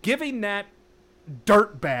nowhere, giving that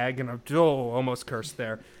dirtbag, and I almost cursed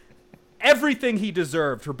there, everything he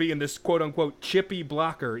deserved for being this quote-unquote chippy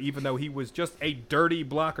blocker, even though he was just a dirty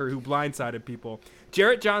blocker who blindsided people.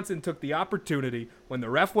 Jarrett Johnson took the opportunity, when the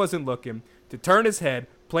ref wasn't looking, to turn his head,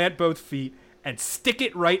 plant both feet, and stick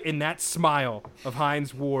it right in that smile of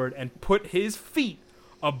Hines Ward and put his feet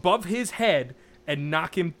above his head and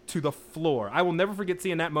knock him to the floor. I will never forget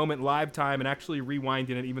seeing that moment live time and actually rewinding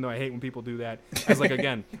it, even though I hate when people do that, as like,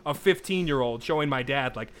 again, a 15-year-old showing my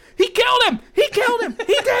dad, like, he killed him! He killed him!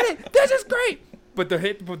 He did it! This is great! But the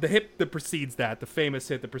hit that precedes that, the famous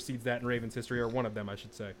hit that precedes that in Ravens history, or one of them, I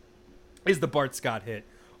should say, is the Bart Scott hit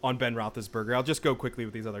on Ben Roethlisberger. I'll just go quickly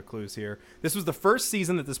with these other clues here. This was the first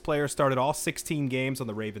season that this player started all 16 games on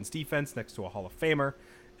the Ravens defense next to a Hall of Famer.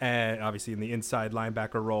 and obviously in the inside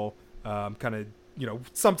linebacker role, kind of,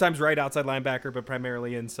 sometimes right outside linebacker, but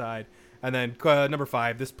primarily inside. And then number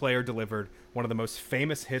 5, this player delivered one of the most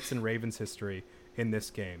famous hits in Ravens history in this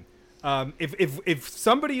game. If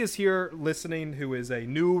somebody is here listening who is a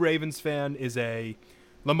new Ravens fan, is a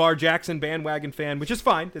Lamar Jackson bandwagon fan, which is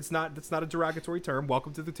fine. That's not a derogatory term.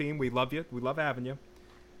 Welcome to the team. We love you. We love having you.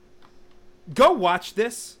 Go watch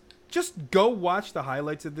this. Just go watch the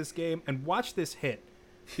highlights of this game and watch this hit,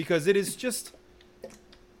 because it is just,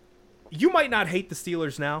 you might not hate the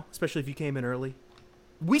Steelers now, especially if you came in early.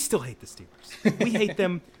 We still hate the Steelers. We hate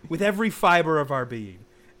them with every fiber of our being.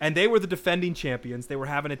 And they were the defending champions. They were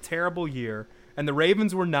having a terrible year, and the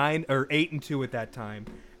Ravens were 8-2 at that time,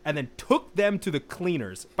 and then took them to the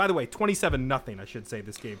cleaners. By the way, 27-0, I should say,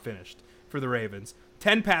 this game finished for the Ravens.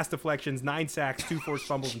 10 pass deflections, 9 sacks, 2 forced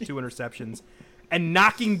fumbles, and 2 interceptions, and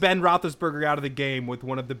knocking Ben Roethlisberger out of the game with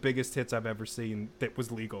one of the biggest hits I've ever seen that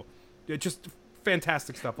was legal. Just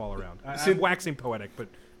fantastic stuff all around. I'm waxing poetic, but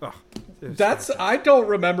I don't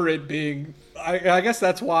remember it being. I guess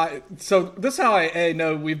that's why. So this is how I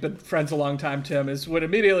know we've been friends a long time, Tim. Is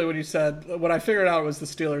when you said, when I figured out it was the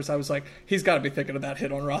Steelers, I was like, he's got to be thinking of that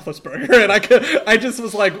hit on Roethlisberger, and I just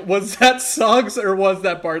was like, was that Suggs or was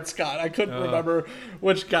that Bart Scott? I couldn't remember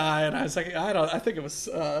which guy, and I was like, I think it was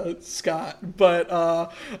Scott,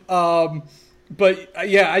 but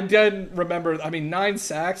yeah, I didn't remember. I mean, 9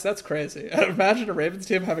 sacks, that's crazy. Imagine a Ravens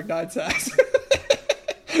team having 9 sacks.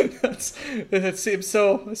 It seems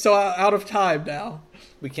so out of time now.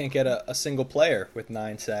 We can't get a single player with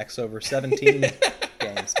 9 sacks over 17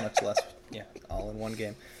 games, much less, all in one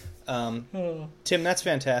game. Tim, that's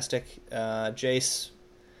fantastic. Jace,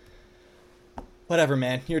 whatever,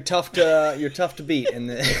 man. You're tough to beat in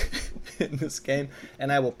this game,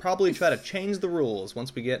 and I will probably try to change the rules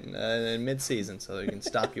once we get in mid-season, so we can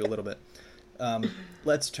stop you a little bit.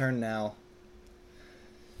 Let's turn now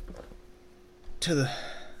to the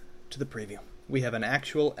preview. We have an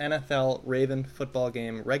actual NFL Raven football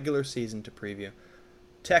game, regular season to preview.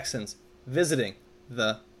 Texans visiting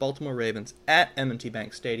the Baltimore Ravens at M&T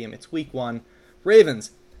Bank Stadium. It's week 1.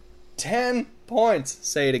 Ravens, 10 points.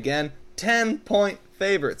 Say it again. 10-point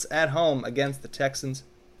favorites at home against the Texans.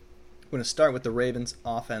 We're going to start with the Ravens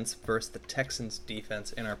offense versus the Texans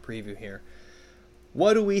defense in our preview here.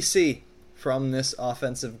 What do we see from this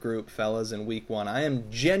offensive group, fellas, in week 1? I am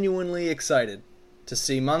genuinely excited to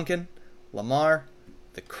see Monken, Lamar,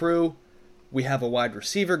 the crew. We have a wide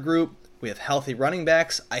receiver group. We have healthy running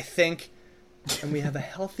backs, I think. And we have a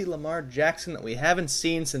healthy Lamar Jackson that we haven't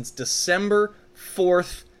seen since December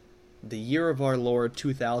 4th, the year of our Lord,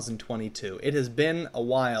 2022. It has been a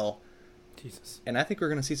while. Jesus. And I think we're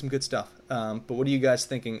going to see some good stuff. But what are you guys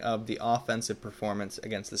thinking of the offensive performance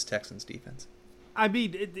against this Texans defense? I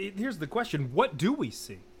mean, here's the question. What do we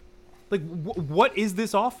see? Like, what is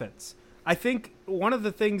this offense? I think one of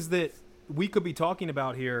the things that we could be talking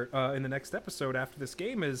about here in the next episode after this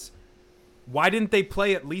game is, why didn't they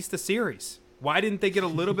play at least a series? Why didn't they get a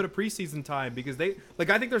little bit of preseason time? Because I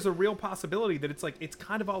think there's a real possibility that it's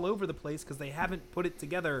kind of all over the place because they haven't put it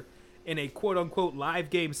together in a quote-unquote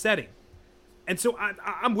live game setting. And so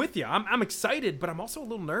I'm with you. I'm excited, but I'm also a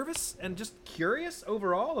little nervous and just curious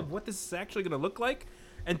overall of what this is actually going to look like.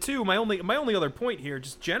 And 2, my only other point here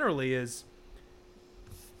just generally is,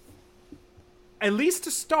 at least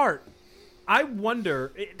to start, I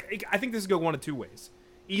wonder, I think this is going to go one of 2 ways.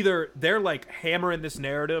 Either they're like hammering this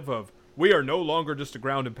narrative of, we are no longer just a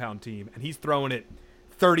ground and pound team, and he's throwing it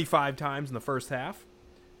 35 times in the first half.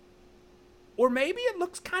 Or maybe it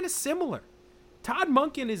looks kind of similar. Todd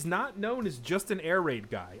Monken is not known as just an air raid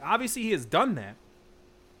guy. Obviously, he has done that.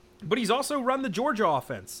 But he's also run the Georgia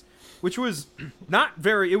offense, which was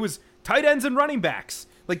it was tight ends and running backs.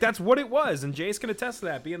 Like, that's what it was, and Jace can attest to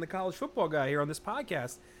that, being the college football guy here on this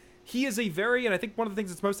podcast. He is and I think one of the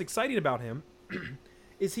things that's most exciting about him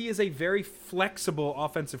is he is a very flexible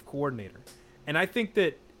offensive coordinator. And I think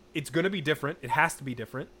that it's going to be different. It has to be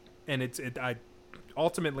different. And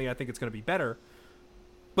ultimately, I think it's going to be better.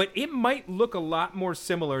 But it might look a lot more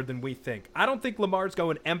similar than we think. I don't think Lamar's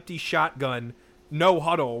going empty shotgun, no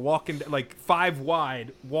huddle, walking like 5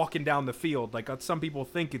 wide, walking down the field like some people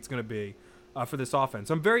think it's going to be for this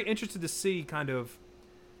offense. I'm very interested to see kind of,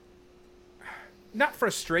 not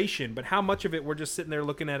frustration, but how much of it we're just sitting there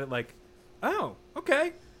looking at it like, oh,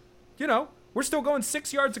 okay, we're still going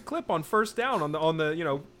 6 yards a clip on first down on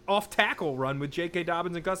the off tackle run with J.K.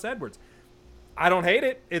 Dobbins and Gus Edwards. I don't hate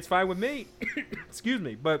it. It's fine with me. Excuse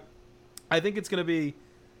me, but I think it's going to be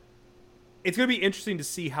interesting to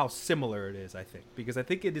see how similar it is. I think because I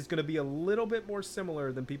think it is going to be a little bit more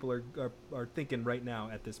similar than people are thinking right now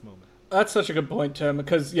at this moment. That's such a good point, Tim,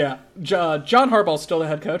 because, John Harbaugh's still the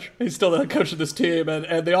head coach. He's still the head coach of this team,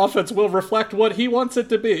 and the offense will reflect what he wants it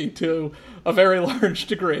to be to a very large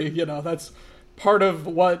degree. That's part of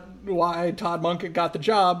why Todd Monken got the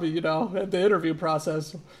job, at the interview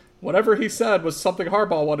process. Whatever he said was something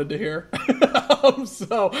Harbaugh wanted to hear.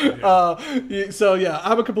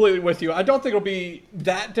 I'm completely with you. I don't think it'll be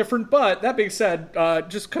that different, but that being said,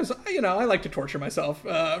 just because, I like to torture myself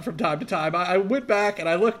from time to time, I went back and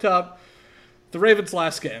I looked up the Ravens'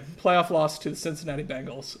 last game, playoff loss to the Cincinnati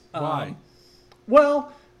Bengals. Why?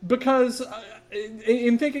 Well, because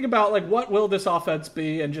in thinking about, what will this offense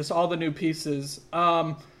be and just all the new pieces,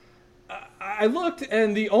 I looked,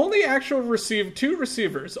 and the only actual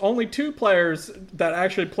only two players that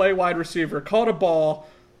actually play wide receiver caught a ball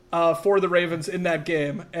for the Ravens in that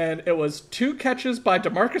game, and it was 2 catches by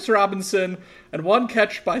Demarcus Robinson and 1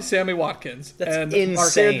 catch by Sammy Watkins. That's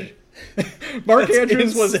insane. Mark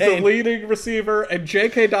Andrews was the leading receiver, and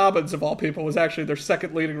J.K. Dobbins, of all people, was actually their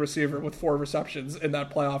second leading receiver with 4 receptions in that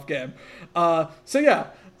playoff game. I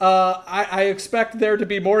expect there to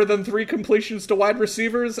be more than 3 completions to wide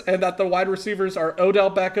receivers, and that the wide receivers are Odell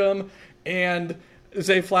Beckham and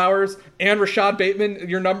Zay Flowers and Rashad Bateman,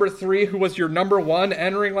 your number 3, who was your number 1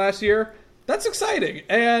 entering last year. That's exciting.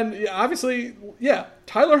 And obviously,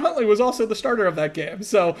 Tyler Huntley was also the starter of that game.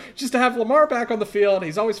 So just to have Lamar back on the field,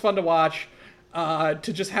 he's always fun to watch. To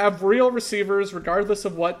just have real receivers, regardless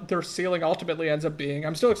of what their ceiling ultimately ends up being.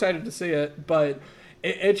 I'm still excited to see it, but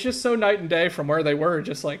it's just so night and day from where they were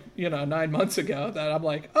just 9 months ago that I'm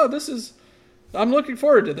like, I'm looking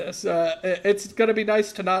forward to this. It's going to be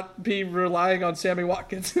nice to not be relying on Sammy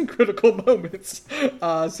Watkins in critical moments.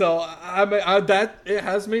 That it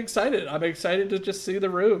has me excited. I'm excited to just see the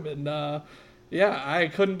room. And I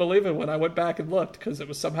couldn't believe it when I went back and looked, because it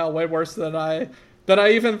was somehow way worse than I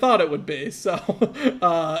even thought it would be. So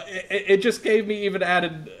it just gave me even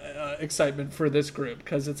added excitement for this group,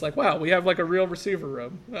 because it's like, wow, we have a real receiver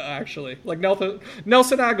room, actually.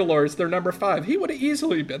 Nelson Aguilar is their number 5. He would have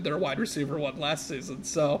easily been their wide receiver 1 last season.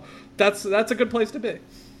 So that's a good place to be.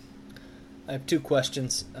 I have 2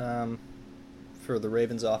 questions for the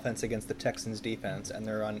Ravens offense against the Texans defense, and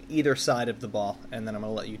they're on either side of the ball, and then I'm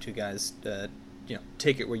going to let you 2 guys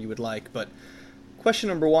take it where you would like. But question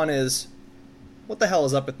number 1 is, what the hell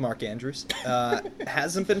is up with Mark Andrews?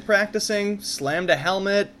 Hasn't been practicing, slammed a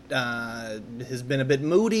helmet, has been a bit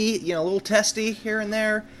moody, a little testy here and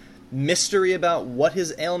there. Mystery about what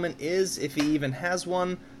his ailment is, if he even has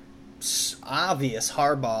one. Obvious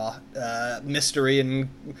Harbaugh mystery and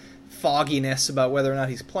fogginess about whether or not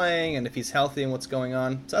he's playing and if he's healthy and what's going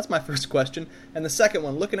on. So that's my first question. And the second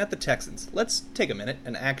one, looking at the Texans. Let's take a minute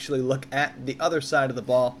and actually look at the other side of the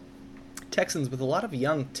ball. Texans with a lot of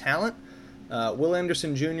young talent. Will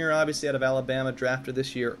Anderson Jr., obviously out of Alabama, drafted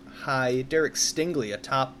this year high. Derek Stingley, a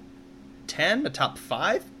top 10, a top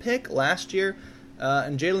 5 pick last year.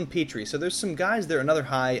 And Jalen Petrie. So there's some guys there, another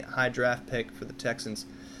high draft pick for the Texans.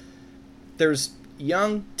 There's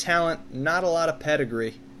young talent, not a lot of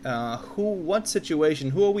pedigree. What situation,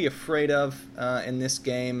 who are we afraid of in this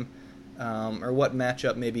game? Or what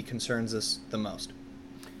matchup maybe concerns us the most?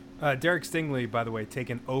 Derek Stingley, by the way,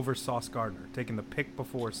 taken over Sauce Gardner, taking the pick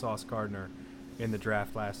before Sauce Gardner in the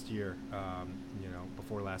draft last year,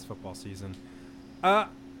 before last football season.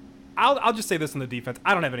 I'll just say this on the defense.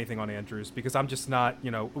 I don't have anything on Andrews because I'm just not,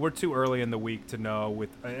 we're too early in the week to know,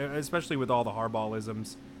 especially with all the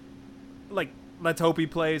Harbaugh-isms. Let's hope he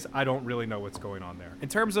plays. I don't really know what's going on there. In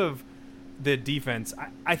terms of the defense,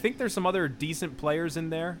 I think there's some other decent players in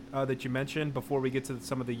there that you mentioned before we get to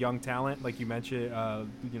some of the young talent, like you mentioned,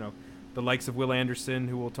 the likes of Will Anderson,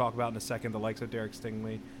 who we'll talk about in a second, the likes of Derek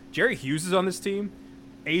Stingley. Jerry Hughes is on this team.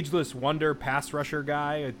 Ageless wonder pass rusher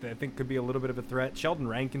guy, I think could be a little bit of a threat. Sheldon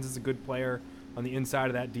Rankins is a good player on the inside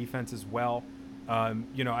of that defense as well.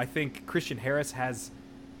 I think Christian Harris has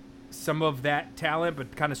some of that talent,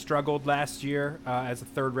 but kind of struggled last year as a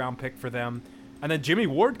 3rd-round pick for them. And then Jimmy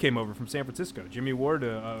Ward came over from San Francisco. Jimmy Ward,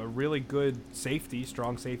 a really good safety,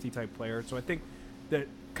 strong safety type player. So I think that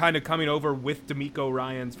kind of coming over with D'Amico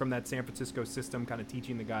Ryans from that San Francisco system, kind of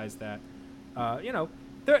teaching the guys that,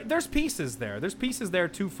 there's pieces there. There's pieces there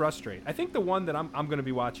to frustrate. I think the one that I'm going to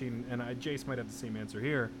be watching, and Jace might have the same answer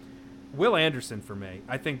here, Will Anderson for me.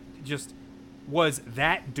 I think just was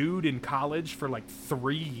that dude in college for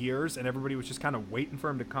 3 years, and everybody was just kind of waiting for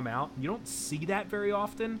him to come out. You don't see that very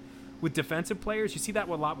often with defensive players. You see that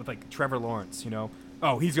a lot with Trevor Lawrence,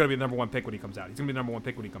 Oh, he's going to be the number 1 pick when he comes out. He's going to be the number 1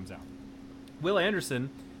 pick when he comes out. Will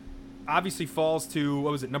Anderson obviously falls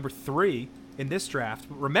to, number 3 in this draft.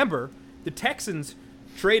 But remember, the Texans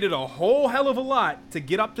traded a whole hell of a lot to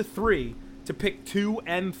get up to 3 to pick 2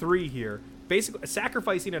 and 3 here, basically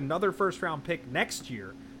sacrificing another first-round pick next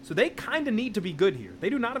year. So they kind of need to be good here. They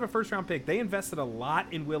do not have a first-round pick. They invested a lot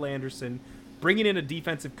in Will Anderson, bringing in a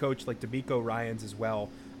defensive coach like D'Amico Ryans as well.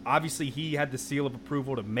 Obviously, he had the seal of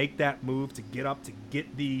approval to make that move, to get up, to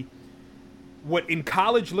get the what in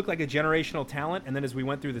college looked like a generational talent. And then as we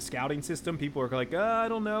went through the scouting system, people were like, I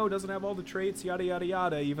don't know, doesn't have all the traits, yada, yada,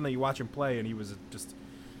 yada, even though you watch him play, and he was just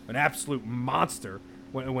an absolute monster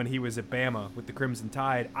when he was at Bama with the Crimson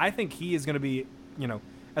Tide. I think he is going to be,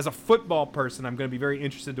 as a football person, I'm going to be very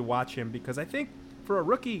interested to watch him, because I think for a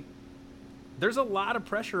rookie, there's a lot of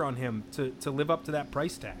pressure on him to live up to that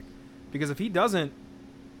price tag. Because if he doesn't,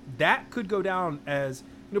 that could go down as,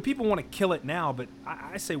 people want to kill it now, but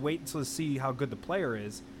I say wait until to see how good the player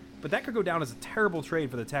is. But that could go down as a terrible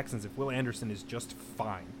trade for the Texans if Will Anderson is just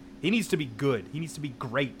fine. He needs to be good. He needs to be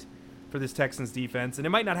great for this Texans defense. And it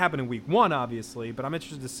might not happen in week 1, obviously, but I'm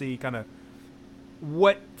interested to see kind of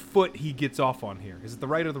what foot he gets off on here. Is it the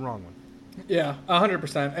right or the wrong one? Yeah,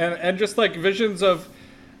 100%. And just like visions of,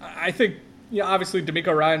 I think, obviously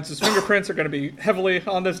D'Amico Ryans' fingerprints are going to be heavily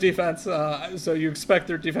on this defense, so you expect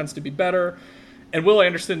their defense to be better. And Will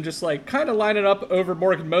Anderson just like kind of line it up over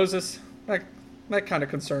Morgan Moses. That kind of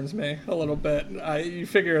concerns me a little bit. You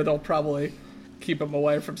figure they'll probably keep him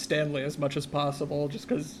away from Stanley as much as possible, just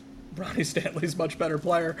because Ronnie Stanley's a much better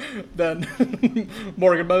player than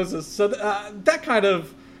Morgan Moses. So that kind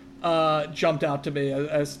of jumped out to me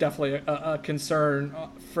as definitely a concern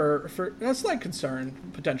for a slight concern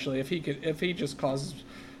potentially if he just causes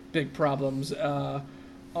big problems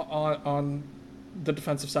on the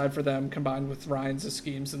defensive side for them, combined with Ryan's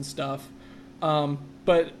schemes and stuff.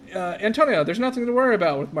 But Antonio, there's nothing to worry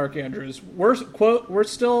about with Mark Andrews. We're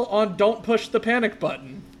still on don't push the panic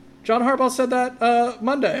button. John Harbaugh said that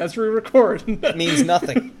Monday as we record. That means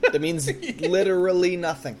nothing. That means literally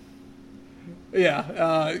nothing.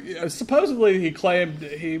 Yeah. Supposedly he claimed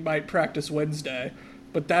he might practice Wednesday,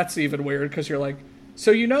 but that's even weird because you're like,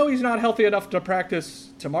 so he's not healthy enough to practice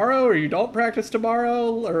tomorrow, or you don't practice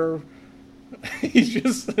tomorrow, or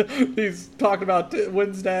he's talking about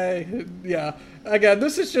Wednesday. Yeah. Again,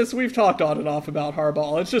 this is just, we've talked on and off about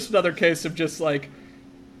Harbaugh. It's just another case of just like,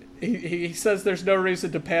 he says there's no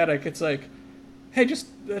reason to panic. It's like, hey, just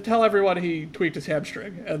tell everyone he tweaked his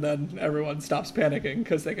hamstring, and then everyone stops panicking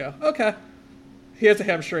because they go, okay, he has a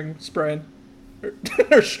hamstring sprain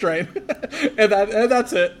or strain, and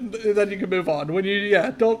that's it. And then you can move on. When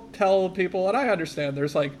don't tell people. And I understand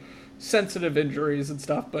there's like sensitive injuries and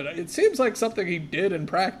stuff, but it seems like something he did in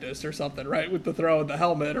practice or something, right, with the throw of the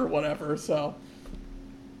helmet or whatever. So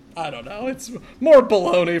I don't know. It's more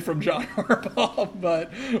baloney from John Harbaugh,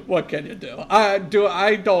 but what can you do? I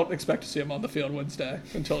don't expect to see him on the field Wednesday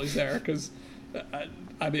until he's there, because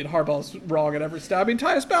Harbaugh's wrong at every step.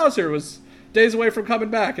 Tyus Bowser was days away from coming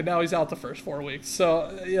back, and now he's out the first 4 weeks.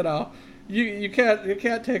 So you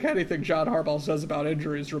can't take anything John Harbaugh says about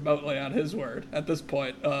injuries remotely on his word at this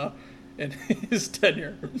point in his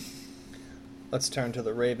tenure. Let's turn to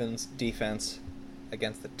the Ravens defense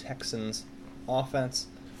against the Texans offense.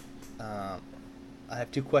 I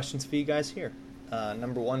have 2 questions for you guys here.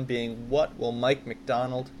 Number 1 being, what will Mike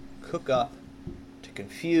Macdonald cook up to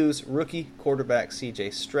confuse rookie quarterback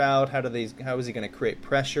C.J. Stroud? How is he going to create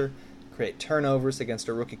pressure, create turnovers against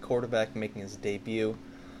a rookie quarterback making his debut?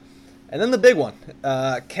 And then the big one,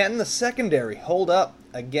 can the secondary hold up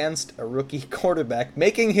against a rookie quarterback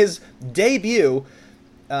making his debut?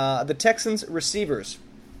 The Texans receivers,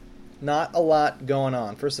 not a lot going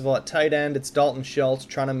on. First of all, at tight end, it's Dalton Schultz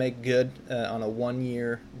trying to make good on a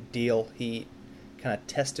 1-year deal. He kind of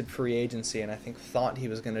tested free agency and I think thought he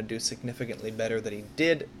was going to do significantly better than he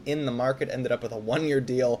did in the market. Ended up with a 1-year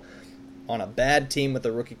deal on a bad team with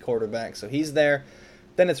a rookie quarterback, so he's there.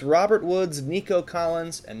 Then it's Robert Woods, Nico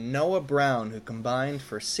Collins, and Noah Brown, who combined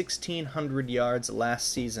for 1,600 yards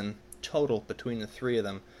last season total between the 3 of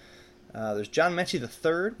them. There's John Mechie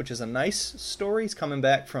III, which is a nice story. He's coming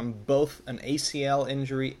back from both an ACL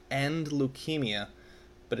injury and leukemia,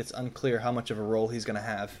 but it's unclear how much of a role he's going to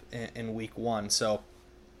have in week 1. So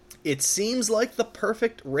it seems like the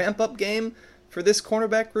perfect ramp-up game for this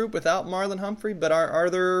cornerback group without Marlon Humphrey, but are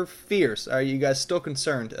there fears? Are you guys still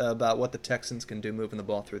concerned about what the Texans can do moving the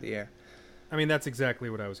ball through the air? That's exactly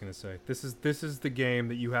what I was going to say. This is the game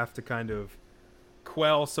that you have to kind of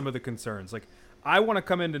quell some of the concerns. Like, I want to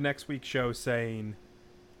come into next week's show saying,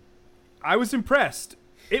 I was impressed.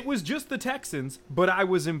 It was just the Texans, but I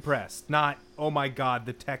was impressed. Not, oh my God,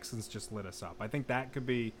 the Texans just lit us up. I think that could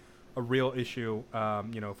be a real issue.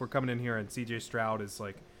 If we're coming in here and C.J. Stroud is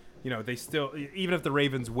like, they still, even if the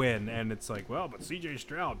Ravens win and it's like, well, but C.J.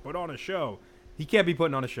 Stroud put on a show. he can't be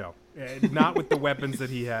putting on a show. Not with the weapons that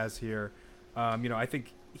he has here. I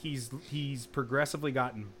think he's progressively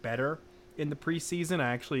gotten better in the preseason.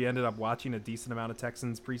 I actually ended up watching a decent amount of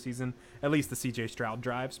Texans preseason, at least the CJ Stroud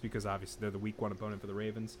drives, because obviously they're the week 1 opponent for the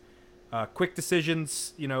Ravens. Quick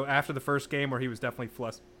decisions, after the first game where he was definitely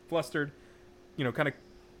flustered, kind of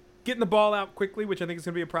getting the ball out quickly, which I think is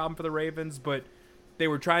going to be a problem for the Ravens, but they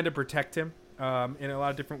were trying to protect him in a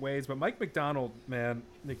lot of different ways. But Mike Macdonald, man,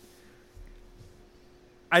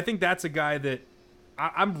 I think that's a guy that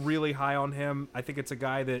I'm really high on him. I think it's a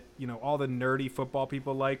guy that, all the nerdy football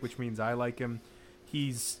people like, which means I like him.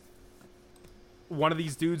 He's one of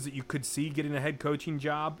these dudes that you could see getting a head coaching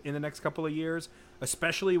job in the next couple of years,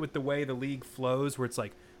 especially with the way the league flows, where it's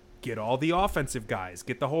like, get all the offensive guys,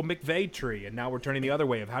 get the whole McVay tree, and now we're turning the other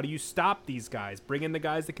way of how do you stop these guys? Bring in the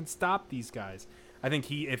guys that can stop these guys. I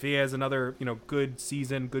think if he has another, good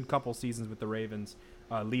season, good couple seasons with the Ravens,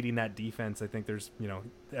 leading that defense, I think there's,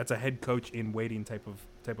 that's a head coach in waiting type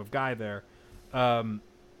of guy there. And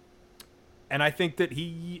I think that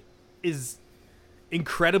he is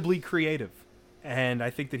incredibly creative. And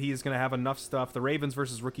I think that he is going to have enough stuff. The Ravens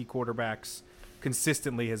versus rookie quarterbacks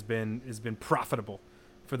consistently has been profitable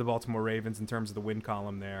for the Baltimore Ravens in terms of the win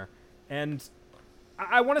column there. And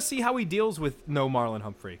I want to see how he deals with no Marlon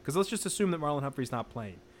Humphrey, because let's just assume that Marlon Humphrey's not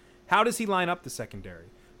playing. How does he line up the secondary?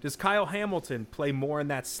 Does Kyle Hamilton play more in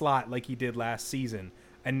that slot like he did last season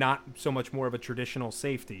and not so much more of a traditional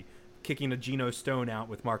safety, kicking a Geno Stone out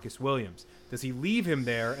with Marcus Williams? Does he leave him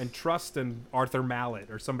there and trust in Arthur Mallett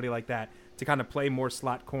or somebody like that to kind of play more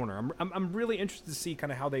slot corner? I'm really interested to see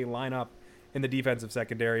kind of how they line up in the defensive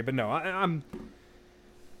secondary. But no, I'm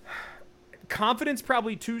confidence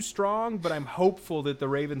probably too strong, but I'm hopeful that the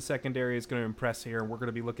Ravens secondary is going to impress here, and we're going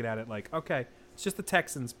to be looking at it like, okay, it's just the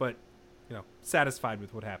Texans, but satisfied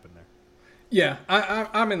with what happened there. Yeah,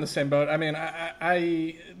 I'm in the same boat. I mean,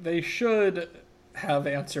 they should have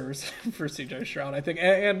answers for CJ Stroud, I think.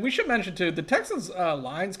 And we should mention, too, the Texans'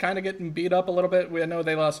 line's kind of getting beat up a little bit. I know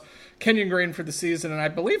they lost Kenyon Green for the season, and I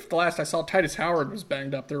believe the last I saw, Titus Howard was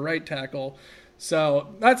banged up, their right tackle.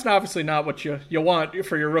 So that's obviously not what you want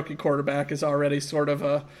for your rookie quarterback, is already sort of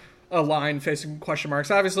a line facing question marks.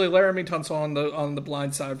 Obviously, Laramie Tunsil on the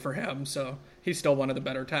blind side for him, so he's still one of the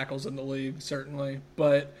better tackles in the league, certainly.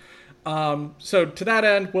 But so to that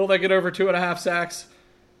end, will they get over 2.5 sacks?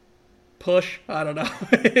 Push? I don't know.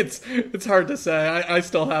 It's hard to say. I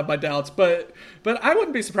still have my doubts, but I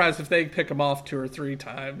wouldn't be surprised if they pick him off 2 or 3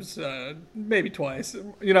 times, maybe twice.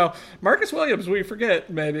 Marcus Williams, we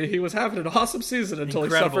forget, maybe he was having an awesome season until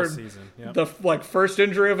Incredible he suffered season. Yep. the first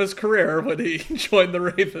injury of his career when he joined the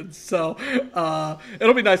Ravens. So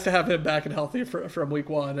it'll be nice to have him back and healthy from week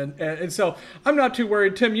 1, and so I'm not too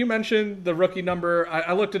worried. Tim, you mentioned the rookie number.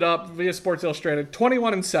 I looked it up via Sports Illustrated.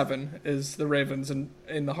 21-7 is the Ravens in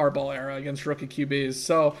the Harbaugh era against rookie QBs.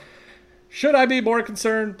 So should I be more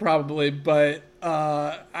concerned? Probably, but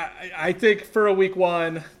I think for a week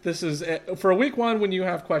 1, for a week 1 when you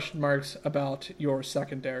have question marks about your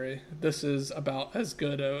secondary, this is about as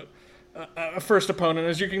good a first opponent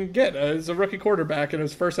as you can get as a rookie quarterback in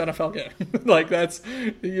his first NFL game. Like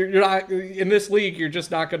you're not in this league. You're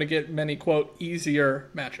just not going to get many quote easier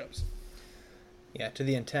matchups. Yeah, to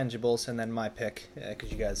the intangibles, and then my pick,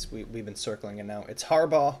 because you guys, we've been circling it now. It's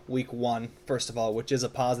Harbaugh, week 1, first of all, which is a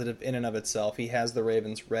positive in and of itself. He has the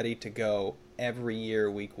Ravens ready to go every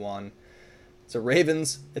year, week 1. It's the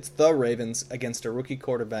Ravens against a rookie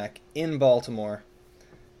quarterback in Baltimore.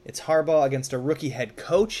 It's Harbaugh against a rookie head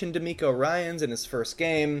coach in DeMeco Ryans in his first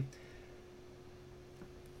game.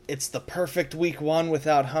 It's the perfect week 1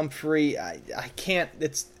 without Humphrey. I can't,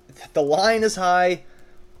 the line is high,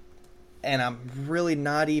 and I'm really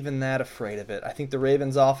not even that afraid of it. I think the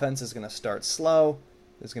Ravens' offense is going to start slow.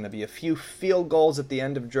 There's going to be a few field goals at the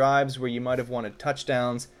end of drives where you might have wanted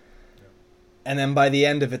touchdowns. And then by the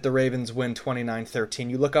end of it, the Ravens win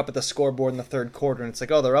 29-13. You look up at the scoreboard in the third quarter, and it's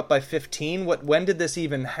like, oh, they're up by 15? When did this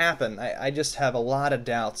even happen? I just have a lot of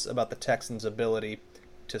doubts about the Texans' ability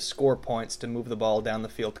to score points, to move the ball down the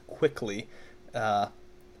field quickly.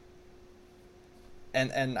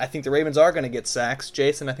 And I think the Ravens are going to get sacks.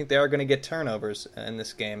 Jason, I think they are going to get turnovers in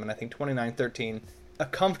this game. And I think 29-13, a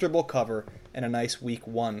comfortable cover and a nice week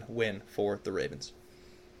 1 win for the Ravens.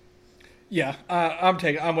 Yeah,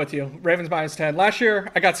 I'm with you. Ravens -10. Last year,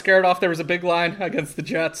 I got scared off. There was a big line against the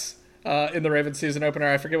Jets in the Ravens season opener.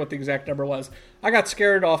 I forget what the exact number was. I got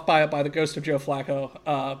scared off by the ghost of Joe Flacco.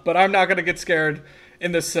 But I'm not going to get scared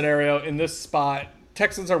in this scenario, in this spot.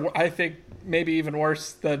 Texans are, I think, maybe even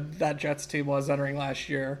worse than that Jets team was entering last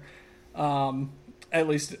year. At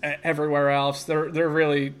least everywhere else, they're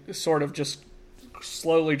really sort of just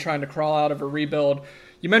slowly trying to crawl out of a rebuild.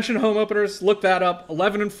 You mentioned home openers. Look that up.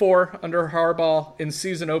 11-4 under Harbaugh in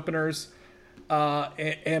season openers,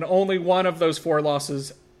 and only one of those 4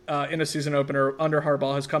 losses in a season opener under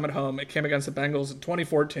Harbaugh has come at home. It came against the Bengals in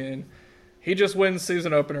 2014. He just wins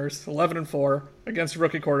season openers, 11-4 against a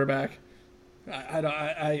rookie quarterback.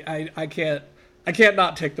 I can't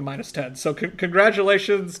not take the -10. So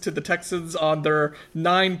congratulations to the Texans on their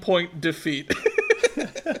 9-point defeat.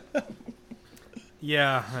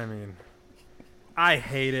 Yeah, I mean, I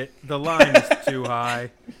hate it. The line is too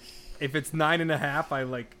high. If it's 9.5, I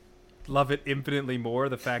love it infinitely more.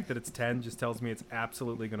 The fact that it's 10 just tells me it's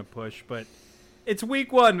absolutely going to push. But it's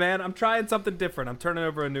week 1, man. I'm trying something different. I'm turning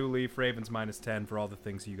over a new leaf. Ravens -10 for all the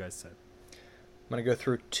things you guys said. I'm going to go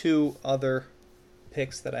through 2 other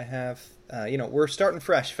picks that I have. We're starting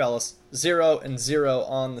fresh, fellas. 0-0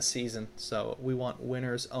 on the season. So we want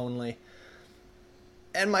winners only.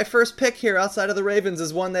 And my first pick here outside of the Ravens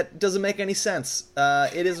is one that doesn't make any sense.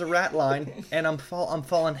 It is a rat line, and I'm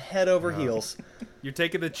falling head over heels. You're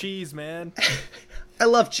taking the cheese, man. I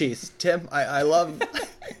love cheese, Tim. I love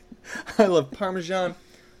I love Parmesan.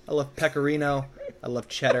 I love Pecorino. I love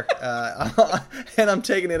cheddar. And I'm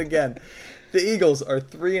taking it again. The Eagles are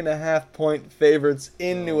 3.5-point favorites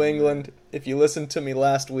in New England. If you listened to me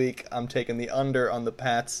last week, I'm taking the under on the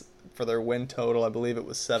Pats for their win total. I believe it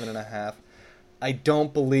was 7.5. I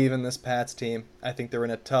don't believe in this Pats team. I think they're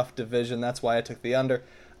in a tough division. That's why I took the under.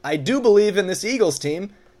 I do believe in this Eagles team,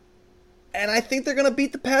 and I think they're going to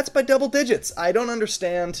beat the Pats by double digits. I don't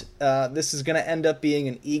understand. This is going to end up being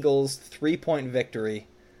an Eagles 3-point victory,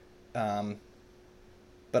 but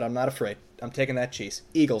I'm not afraid. I'm taking that cheese.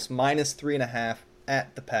 Eagles -3.5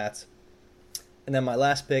 at the Pats. And then my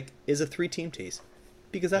last pick is a 3-team tease,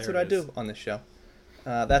 because that's what I do on this show.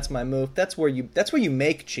 That's my move. That's where you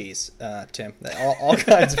make cheese, Tim. All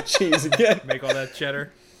kinds of cheese again. Make all that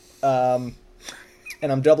cheddar.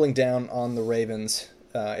 And I'm doubling down on the Ravens.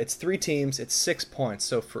 It's 3 teams. It's 6 points.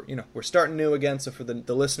 So we're starting new again. So for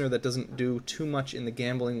the listener that doesn't do too much in the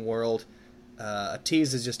gambling world, a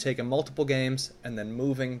tease is just taking multiple games and then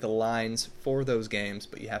moving the lines for those games.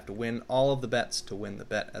 But you have to win all of the bets to win the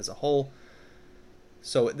bet as a whole.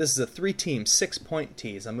 So this is a 3-team, 6-point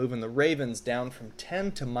tease. I'm moving the Ravens down from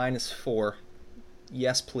 10 to -4.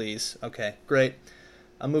 Yes, please. Okay, great.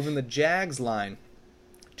 I'm moving the Jags line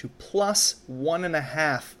to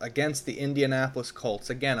 +1.5 against the Indianapolis Colts.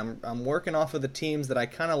 Again, I'm working off of the teams that I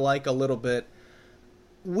kind of like a little bit.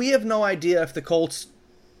 We have no idea if the Colts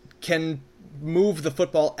can move the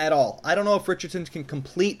football at all. I don't know if Richardson can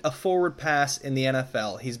complete a forward pass in the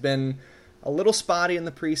NFL. He's been a little spotty in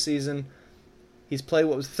the preseason. He's played,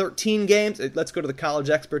 13 games? Let's go to the college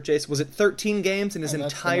expert, Jace. Was it 13 games in his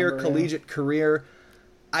entire collegiate career?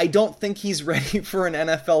 I don't think he's ready for an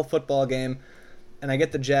NFL football game. And I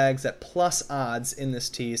get the Jags at plus odds in this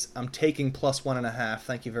tease. I'm taking +1.5.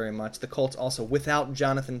 Thank you very much. The Colts also without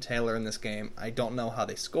Jonathan Taylor in this game. I don't know how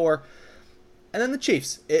they score. And then the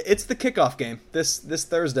Chiefs. It's the kickoff game this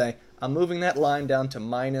Thursday. I'm moving that line down to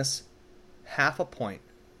 -0.5 point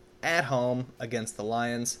at home against the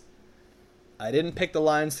Lions. I didn't pick the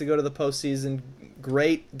Lions to go to the postseason.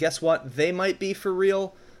 Great. Guess what? They might be for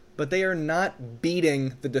real, but they are not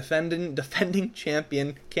beating the defending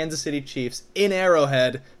champion Kansas City Chiefs in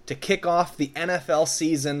Arrowhead to kick off the NFL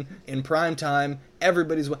season in prime time.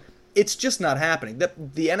 It's just not happening.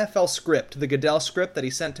 The NFL script, the Goodell script that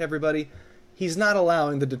he sent to everybody, he's not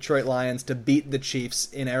allowing the Detroit Lions to beat the Chiefs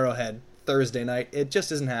in Arrowhead Thursday night. It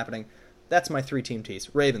just isn't happening. That's my 3-team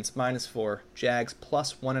tease. Ravens -4, Jags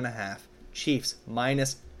 +1.5. Chiefs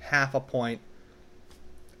 -0.5 point.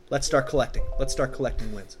 Let's start collecting. Let's start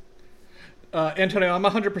collecting wins. Antonio, I'm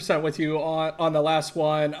 100% with you on the last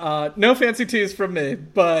one. No fancy teas from me,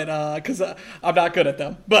 but because I'm not good at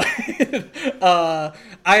them. But I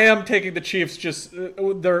am taking the Chiefs just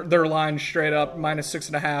their line straight up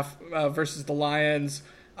 -6.5 versus the Lions.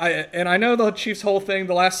 I know the Chiefs' whole thing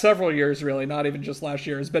the last several years, really, not even just last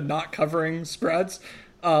year, has been not covering spreads.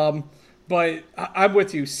 But I'm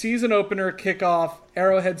with you. Season opener, kickoff,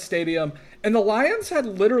 Arrowhead Stadium. And the Lions had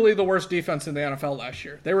literally the worst defense in the NFL last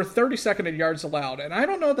year. They were 32nd in yards allowed. And I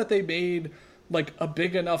don't know that they made a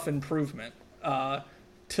big enough improvement to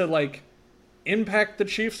impact the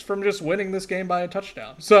Chiefs from just winning this game by a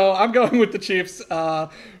touchdown. So I'm going with the Chiefs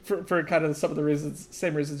for kind of some of the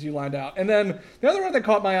same reasons you lined out. And then the other one that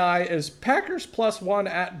caught my eye is Packers +1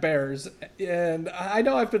 at Bears. And I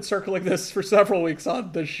know I've been circling this for several weeks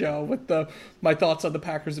on this show with my thoughts on the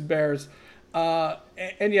Packers and Bears.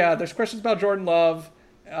 And yeah, there's questions about Jordan Love,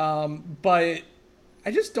 but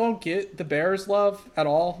I just don't get the Bears love at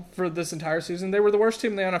all for this entire season. They were the worst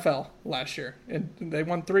team in the NFL last year, and they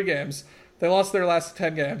won 3 games. They lost their last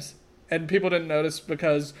 10 games, and people didn't notice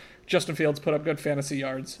because Justin Fields put up good fantasy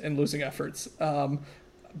yards in losing efforts.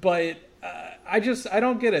 But I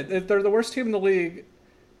don't get it. They're the worst team in the league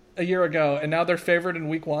a year ago, and now they're favored in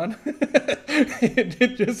week 1.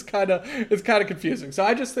 It's kind of confusing. So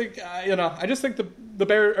I just think the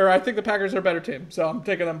Bears, or I think the Packers are a better team. So I'm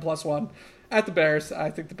taking them +1 at the Bears. I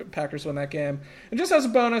think the Packers win that game. And just as a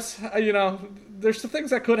bonus, there's some things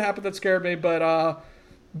that could happen that scared me, but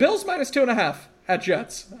Bills -2.5 at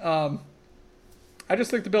Jets. I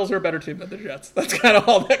just think the Bills are a better team than the Jets. That's kind of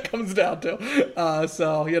all that comes down to.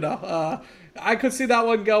 I could see that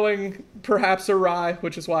one going perhaps awry,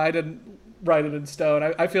 which is why I didn't write it in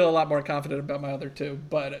stone. I feel a lot more confident about my other two.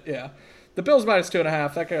 But, yeah, the Bills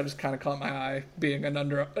 -2.5, that guy just kind of caught my eye, being a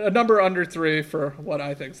number under 3 for what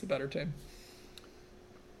I think is the better team.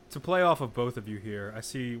 To play off of both of you here, I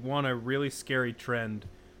see, a really scary trend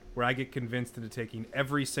where I get convinced into taking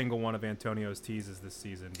every single one of Antonio's teases this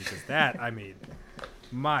season, because that,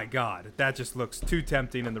 my God, that just looks too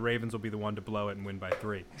tempting, and the Ravens will be the one to blow it and win by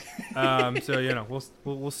 3. So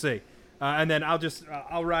we'll see. And then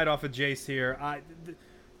I'll ride off of Jace here.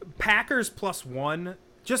 Packers +1.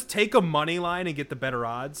 Just take a money line and get the better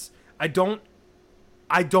odds. I don't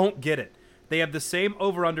get it. They have the same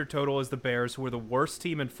over-under total as the Bears, who were the worst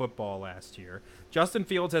team in football last year. Justin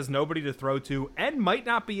Fields has nobody to throw to and might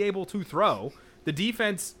not be able to throw. The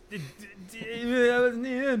defense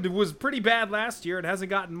was pretty bad last year. It hasn't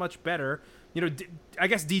gotten much better. I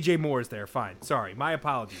guess DJ Moore is there. Fine. Sorry. My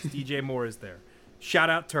apologies. DJ Moore is there. Shout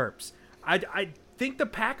out Terps. I think the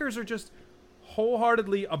Packers are just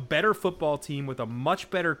wholeheartedly a better football team with a much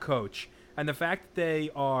better coach. And the fact that they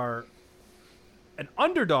are an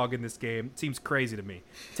underdog in this game seems crazy to me.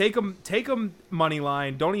 Take them money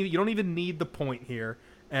line. You don't even need the point here,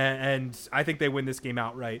 and I think they win this game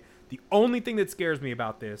outright. The only thing that scares me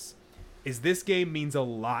about this is this game means a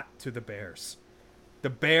lot to the Bears.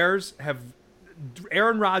 The Bears have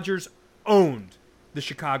Aaron Rodgers owned the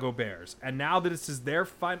Chicago Bears, and now that this is their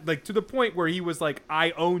final, to the point where he was like,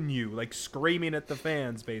 "I own you," screaming at the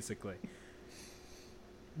fans, basically.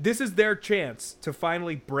 This is their chance to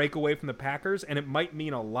finally break away from the Packers, and it might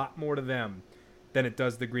mean a lot more to them than it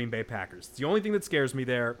does the Green Bay Packers. It's the only thing that scares me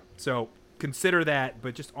there, so consider that,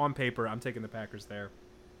 but just on paper, I'm taking the Packers there.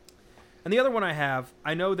 And the other one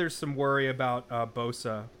I know there's some worry about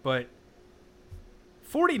Bosa, but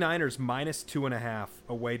 49ers -2.5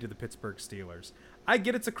 away to the Pittsburgh Steelers. I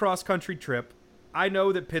get it's a cross-country trip. I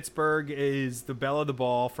know that Pittsburgh is the belle of the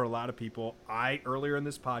ball for a lot of people. Earlier in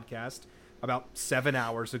this podcast, about 7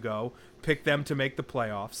 hours ago, picked them to make the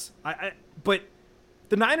playoffs. But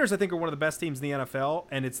the Niners, I think, are one of the best teams in the NFL,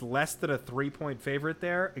 and it's less than a 3-point favorite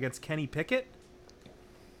there against Kenny Pickett.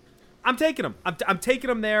 I'm taking them. I'm taking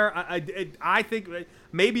them there. I think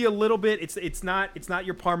maybe a little bit. It's not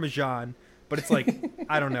your Parmesan, but it's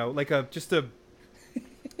I don't know, it's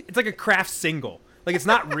like a Kraft single. It's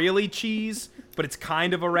not really cheese, but it's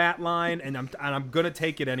kind of a rat line, and I'm gonna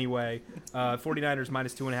take it anyway. 49ers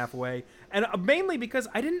 -2.5 away, and mainly because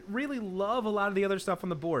I didn't really love a lot of the other stuff on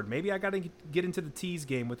the board. Maybe I got to get into the tease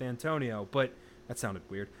game with Antonio, but that sounded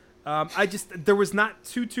weird. There was not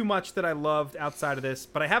too much that I loved outside of this,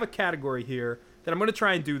 but I have a category here that I'm gonna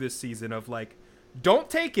try and do this season of don't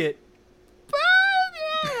take it, but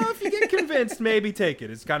if you get convinced, maybe take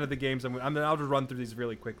it. It's kind of the games I'll just run through these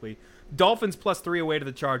really quickly. Dolphins +3 away to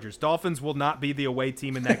the Chargers. Dolphins will not be the away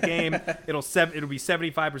team in that game. It'll be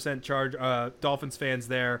 75% Dolphins fans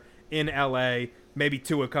there in LA. Maybe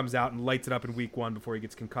Tua comes out and lights it up in week 1 before he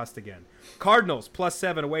gets concussed again. Cardinals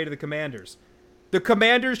 +7 away to the Commanders. The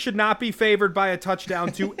Commanders should not be favored by a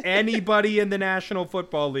touchdown to anybody in the National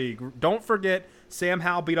Football League. Don't forget, Sam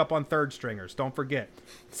Howell beat up on third stringers. Don't forget.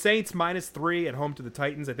 Saints -3 at home to the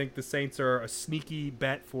Titans. I think the Saints are a sneaky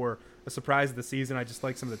bet for a surprise of the season. I just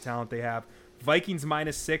like some of the talent they have. Vikings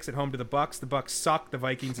 -6 at home to the Bucks. The Bucks suck. The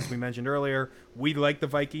Vikings, as we mentioned earlier, we like the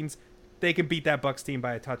Vikings. They can beat that Bucks team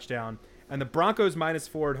by a touchdown. And the Broncos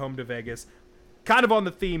 -4 at home to Vegas. Kind of on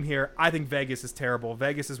the theme here, I think Vegas is terrible.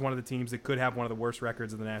 Vegas is one of the teams that could have one of the worst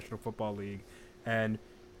records in the National Football League. And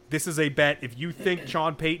this is a bet. If you think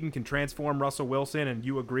Sean Payton can transform Russell Wilson and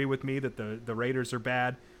you agree with me that the Raiders are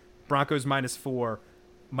bad, Broncos -4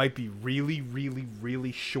 might be really, really,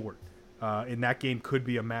 really short. And that game could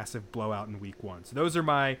be a massive blowout in week 1. So those are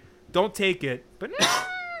my don't take it, but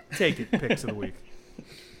take it picks of the week.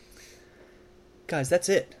 Guys, that's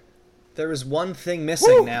it. There is one thing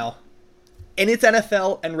missing now. And it's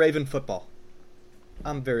NFL and Raven football.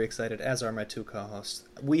 I'm very excited, as are my two co-hosts.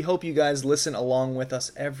 We hope you guys listen along with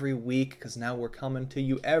us every week, because now we're coming to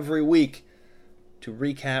you every week to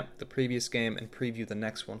recap the previous game and preview the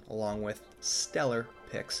next one, along with stellar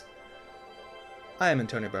picks. I am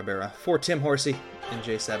Antonio Barbera for Tim Horsey and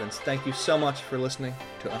Jay Sevens. Thank you so much for listening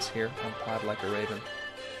to us here on Pod Like a Raven.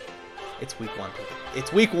 It's week 1, people.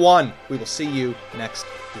 It's week 1. We will see you next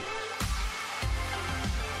week.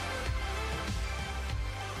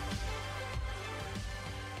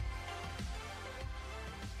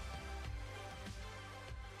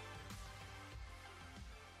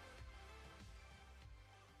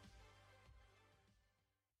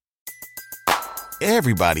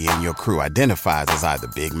 Everybody in your crew identifies as either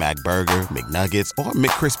Big Mac Burger, McNuggets, or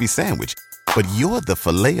McCrispy Sandwich. But you're the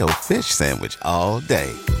Filet-O-Fish Sandwich all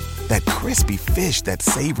day. That crispy fish, that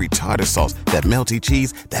savory tartar sauce, that melty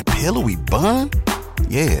cheese, that pillowy bun.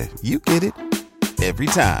 Yeah, you get it. Every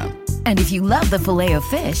time. And if you love the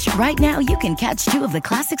Filet-O-Fish, right now you can catch 2 of the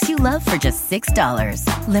classics you love for just $6.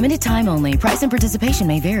 Limited time only. Price and participation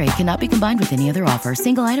may vary. Cannot be combined with any other offer.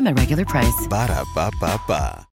 Single item at regular price. Ba-da-ba-ba-ba.